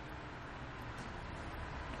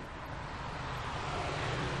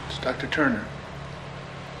 It's Dr. Turner.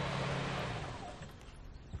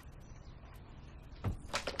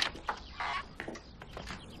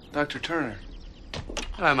 Dr. Turner.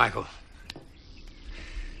 Hello, Michael.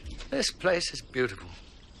 This place is beautiful.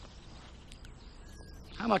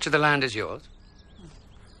 How much of the land is yours?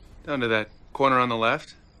 Down to that corner on the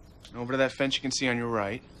left, and over to that fence you can see on your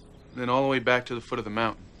right, and then all the way back to the foot of the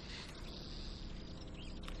mountain.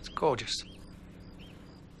 It's gorgeous.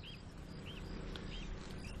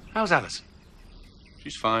 How's Alison?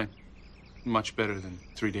 She's fine. Much better than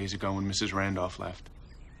 3 days ago when Mrs. Randolph left.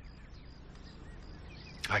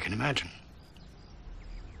 I can imagine.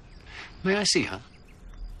 May I see her?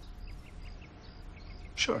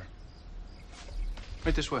 Sure.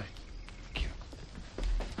 Right this way. Thank you.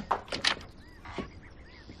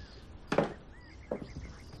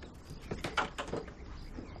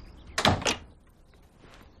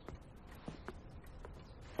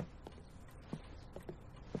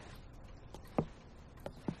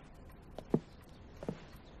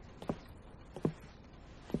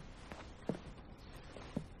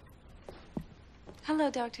 Hello,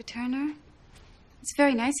 Dr. Turner. It's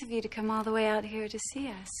very nice of you to come all the way out here to see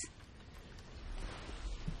us.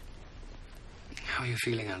 How are you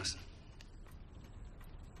feeling, Alison?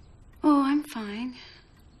 Oh, I'm fine.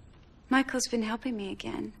 Michael's been helping me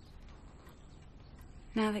again.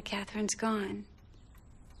 Now that Catherine's gone.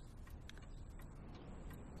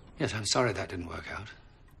 Yes, I'm sorry that didn't work out.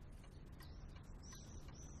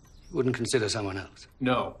 You wouldn't consider someone else?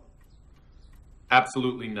 No.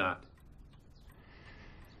 Absolutely not.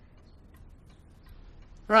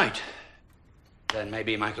 Right. Then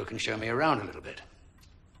maybe Michael can show me around a little bit.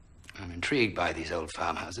 I'm intrigued by these old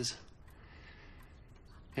farmhouses.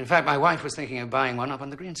 In fact, my wife was thinking of buying one up on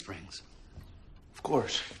the Green Springs. Of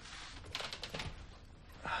course.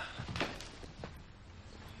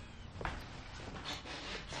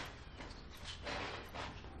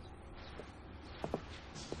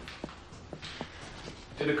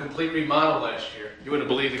 Did a complete remodel last year. You wouldn't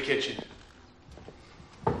believe the kitchen.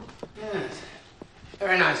 Yes.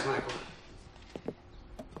 Very nice, Michael.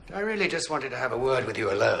 I really just wanted to have a word with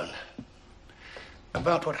you alone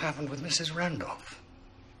about what happened with Mrs. Randolph.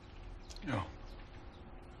 Oh.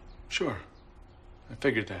 Sure. I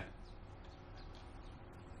figured that.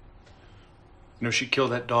 You know, she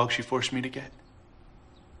killed that dog she forced me to get.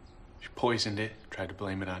 She poisoned it, tried to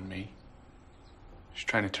blame it on me. She's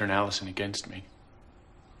trying to turn Allison against me.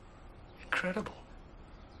 Incredible.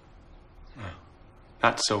 Well,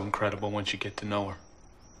 not so incredible once you get to know her.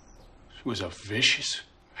 She was a vicious,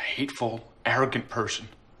 hateful, arrogant person.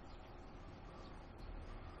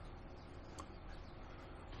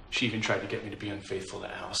 She even tried to get me to be unfaithful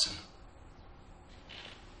to Allison.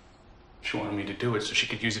 She wanted me to do it so she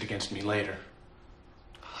could use it against me later.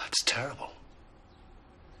 Oh, that's terrible.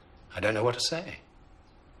 I don't know what to say.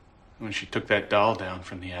 When she took that doll down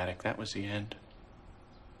from the attic, that was the end.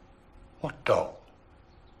 What doll?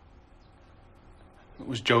 It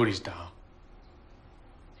was Jody's doll.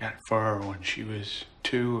 Got it for her when she was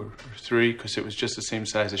 2 or 3, because it was just the same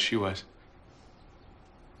size as she was.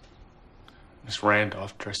 Miss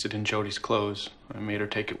Randolph dressed it in Jody's clothes. I made her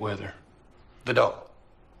take it with her. The doll?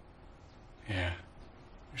 Yeah.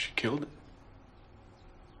 She killed it.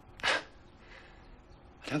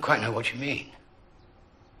 I don't quite know what you mean.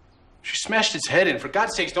 She smashed its head in. For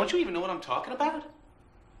God's sakes, don't you even know what I'm talking about?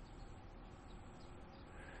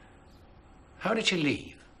 How did she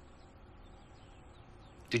leave?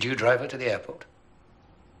 Did you drive her to the airport?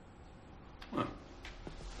 Well,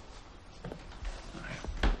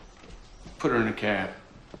 I put her in a cab.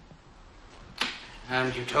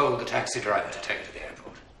 And you told the taxi driver to take her to the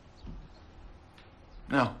airport?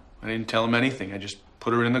 No, I didn't tell him anything. I just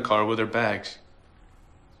put her in the car with her bags.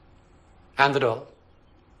 And the doll?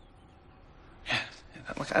 Yeah,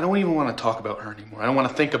 look, I don't even want to talk about her anymore. I don't want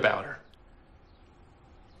to think about her.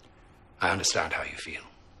 I understand how you feel.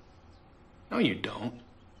 No, you don't.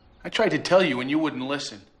 I tried to tell you and you wouldn't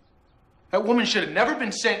listen. That woman should have never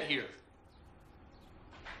been sent here.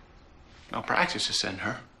 Malpractice to send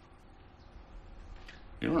her.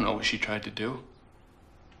 You don't know what she tried to do.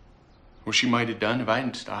 What she might have done if I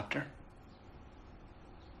hadn't stopped her.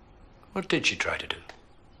 What did she try to do?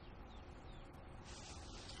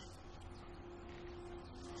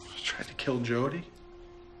 She tried to kill Jody.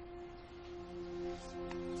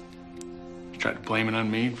 She tried to blame it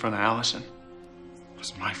on me in front of Allison. It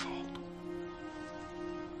was my fault.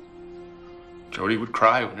 Jody would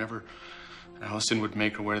cry whenever Allison would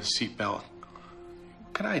make her wear the seatbelt.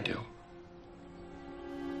 What could I do?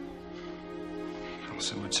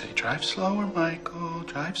 Allison would say, "Drive slower, Michael,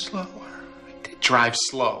 drive slower." I did drive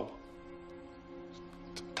slow.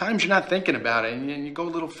 Sometimes you're not thinking about it and you go a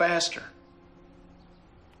little faster.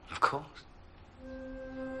 Of course.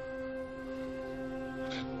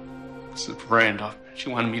 Mrs. Randolph, she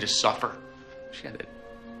wanted me to suffer. She had a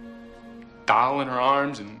doll in her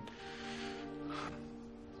arms and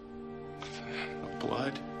the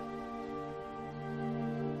blood.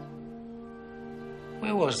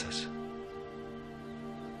 Where was this?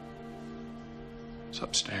 It's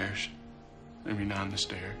upstairs. I mean, on the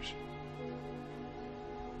stairs.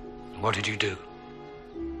 What did you do?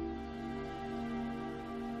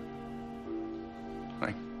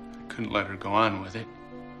 I couldn't let her go on with it.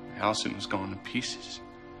 Allison was going to pieces.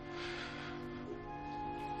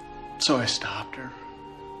 So I stopped her.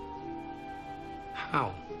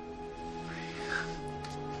 How?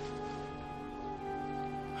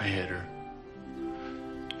 I hit her.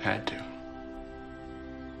 Had to.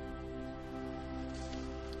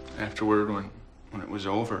 Afterward, when it was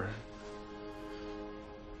over,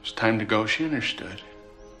 it was time to go, she understood.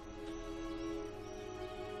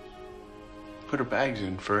 Put her bags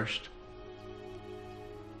in first.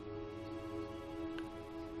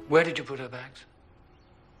 Where did you put her bags?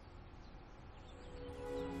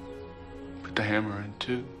 Put the hammer in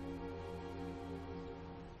too.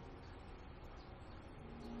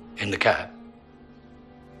 In the cab?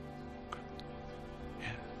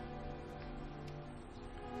 Yeah.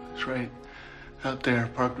 It's right out there,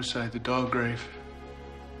 parked beside the dog grave.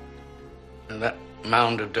 And that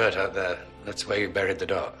mound of dirt out there, that's where you buried the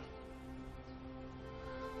dog?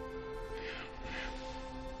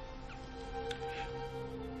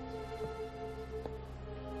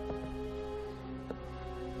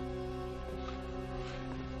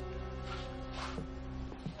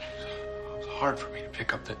 Hard for me to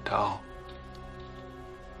pick up that doll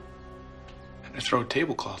and to throw a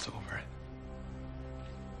tablecloth over it.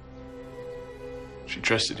 She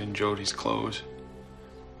dressed it in Jody's clothes.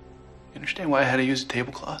 You understand why I had to use a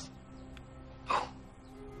tablecloth? Oh,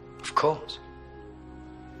 of course.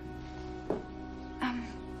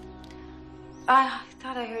 I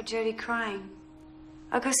thought I heard Jody crying.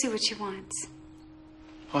 I'll go see what she wants.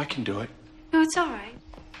 Oh, I can do it. No, it's all right.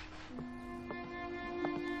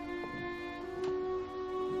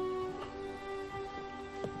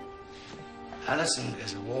 Alison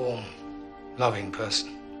is a warm, loving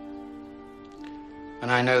person. And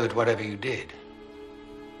I know that whatever you did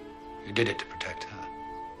it to protect her.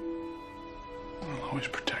 I'll always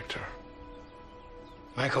protect her.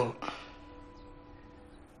 Michael,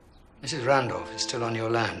 Mrs. Randolph is still on your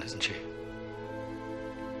land, isn't she?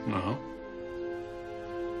 No.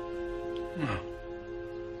 No.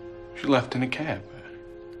 She left in a cab.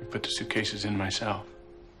 I put the suitcases in myself.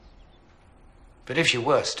 But if she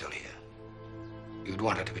were still here, you'd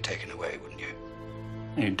want her to be taken away, wouldn't you?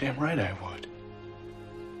 You're damn right I would.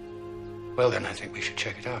 Well, then I think we should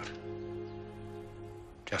check it out.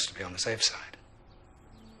 Just to be on the safe side.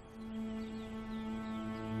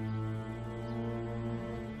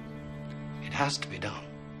 It has to be done.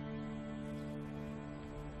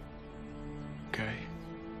 Okay.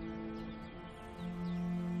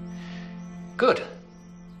 Good.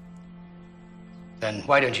 Then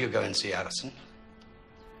why don't you go and see Alison?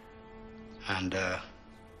 And,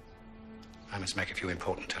 I must make a few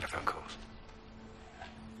important telephone calls.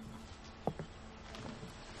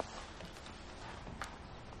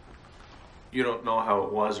 You don't know how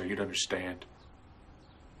it was, or you'd understand.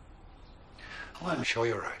 Oh, I'm sure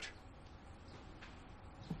you're right.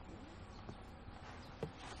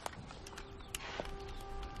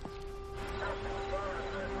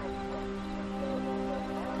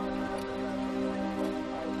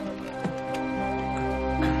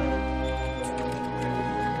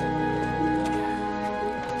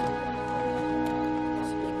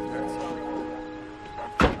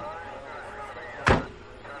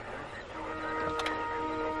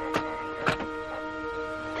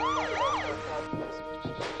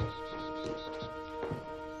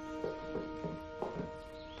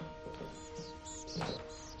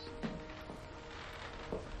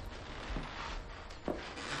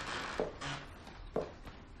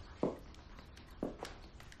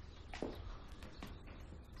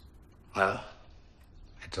 Well,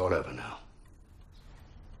 it's all over now.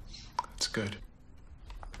 That's good.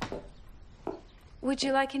 Would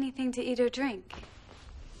you like anything to eat or drink?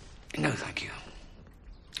 No, thank you.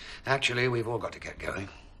 Actually, we've all got to get going.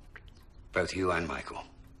 Both you and Michael.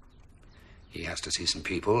 He has to see some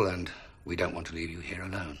people, and we don't want to leave you here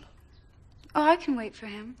alone. Oh, I can wait for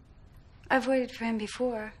him. I've waited for him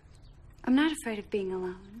before. I'm not afraid of being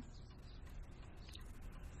alone.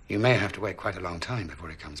 You may have to wait quite a long time before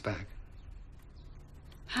he comes back.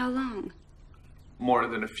 How long? More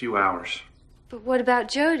than a few hours. But what about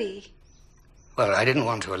Jody? Well, I didn't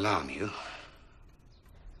want to alarm you.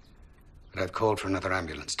 But I've called for another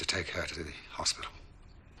ambulance to take her to the hospital.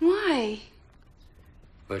 Why?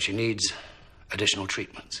 Well, she needs additional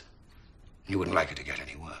treatments. You wouldn't like her to get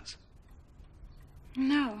any worse.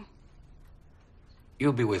 No.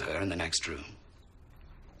 You'll be with her in the next room.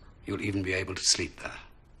 You'll even be able to sleep there.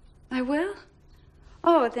 I will?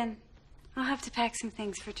 Oh, then I'll have to pack some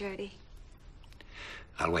things for Jody.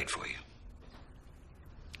 I'll wait for you.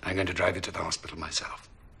 I'm going to drive you to the hospital myself.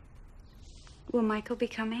 Will Michael be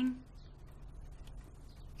coming?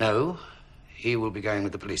 No, he will be going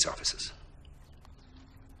with the police officers.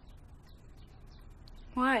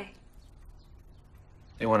 Why?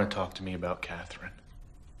 They want to talk to me about Catherine.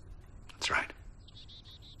 That's right.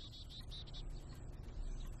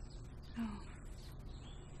 Oh.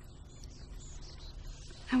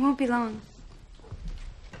 I won't be long.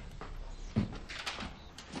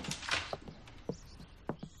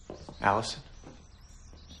 Alison?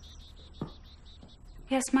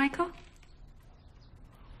 Yes, Michael?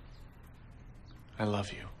 I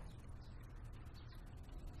love you.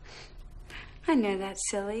 I know that's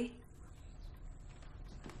silly.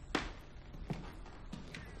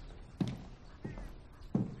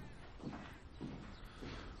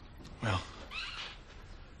 Well,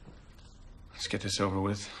 let's get this over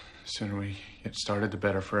with. The sooner we get started, the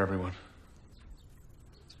better for everyone.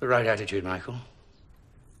 It's the right attitude, Michael.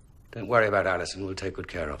 Don't worry about Alison. We'll take good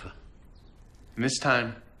care of her. And this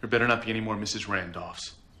time, there better not be any more Mrs.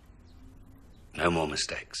 Randolphs. No more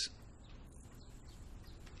mistakes.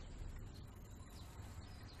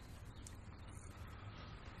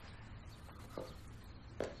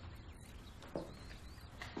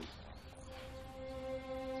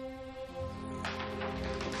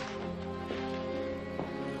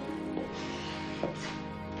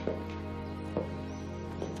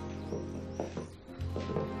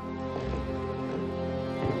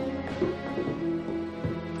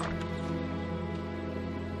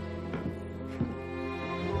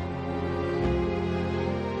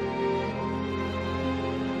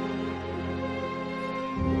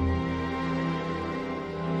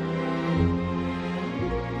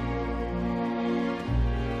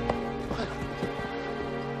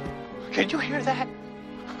 Did you hear that?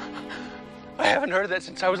 I haven't heard that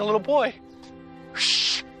since I was a little boy.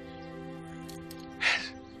 Shh.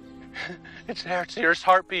 It's there. It's Dearest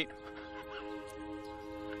heartbeat.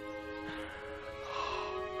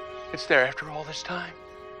 It's there after all this time.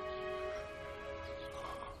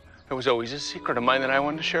 It was always a secret of mine that I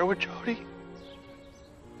wanted to share with Jody.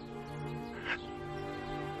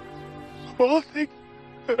 Of all the things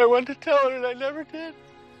that I wanted to tell her and I never did.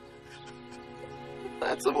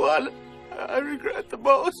 That's the one I regret the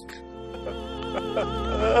most.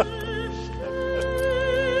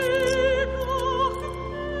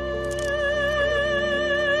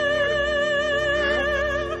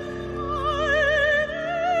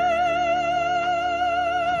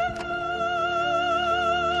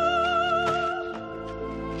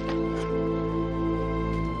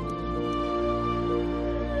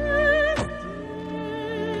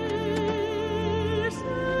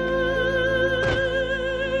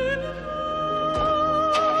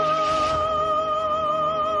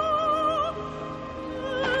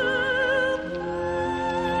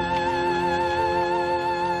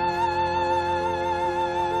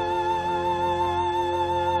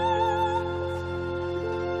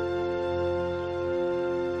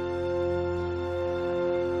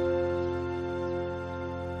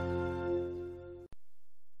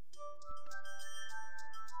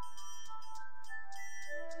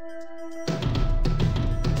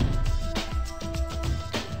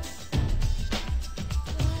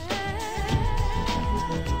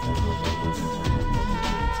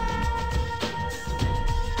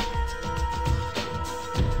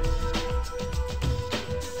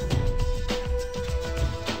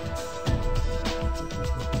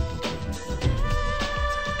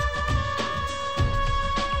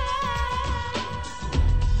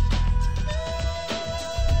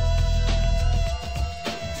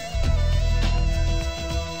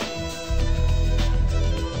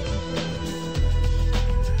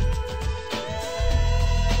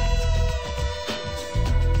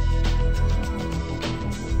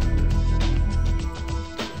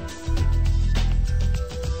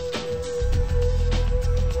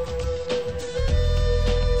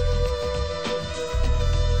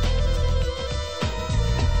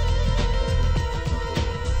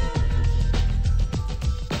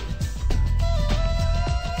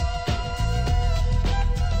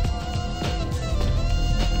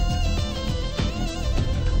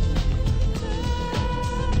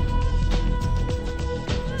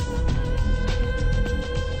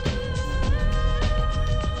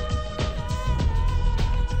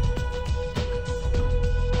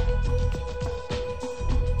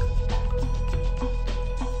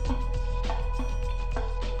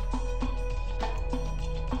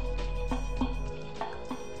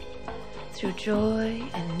 Through joy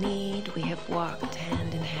and need, we have walked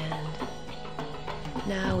hand in hand.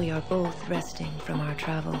 Now we are both resting from our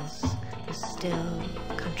travels, the still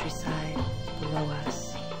countryside below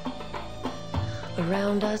us.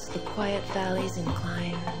 Around us, the quiet valleys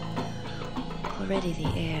incline. Already the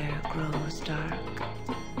air grows dark.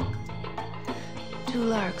 Two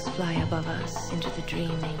larks fly above us into the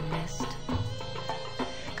dreaming mist.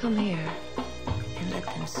 Come here and let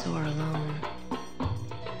them soar alone.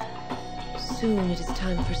 Soon it is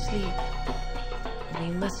time for sleep.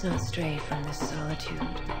 We must not stray from this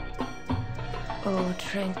solitude. Oh,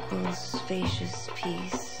 tranquil, spacious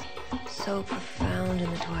peace, so profound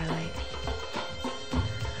in the twilight.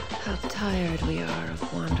 How tired we are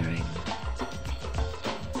of wandering.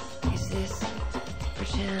 Is this,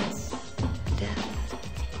 perchance,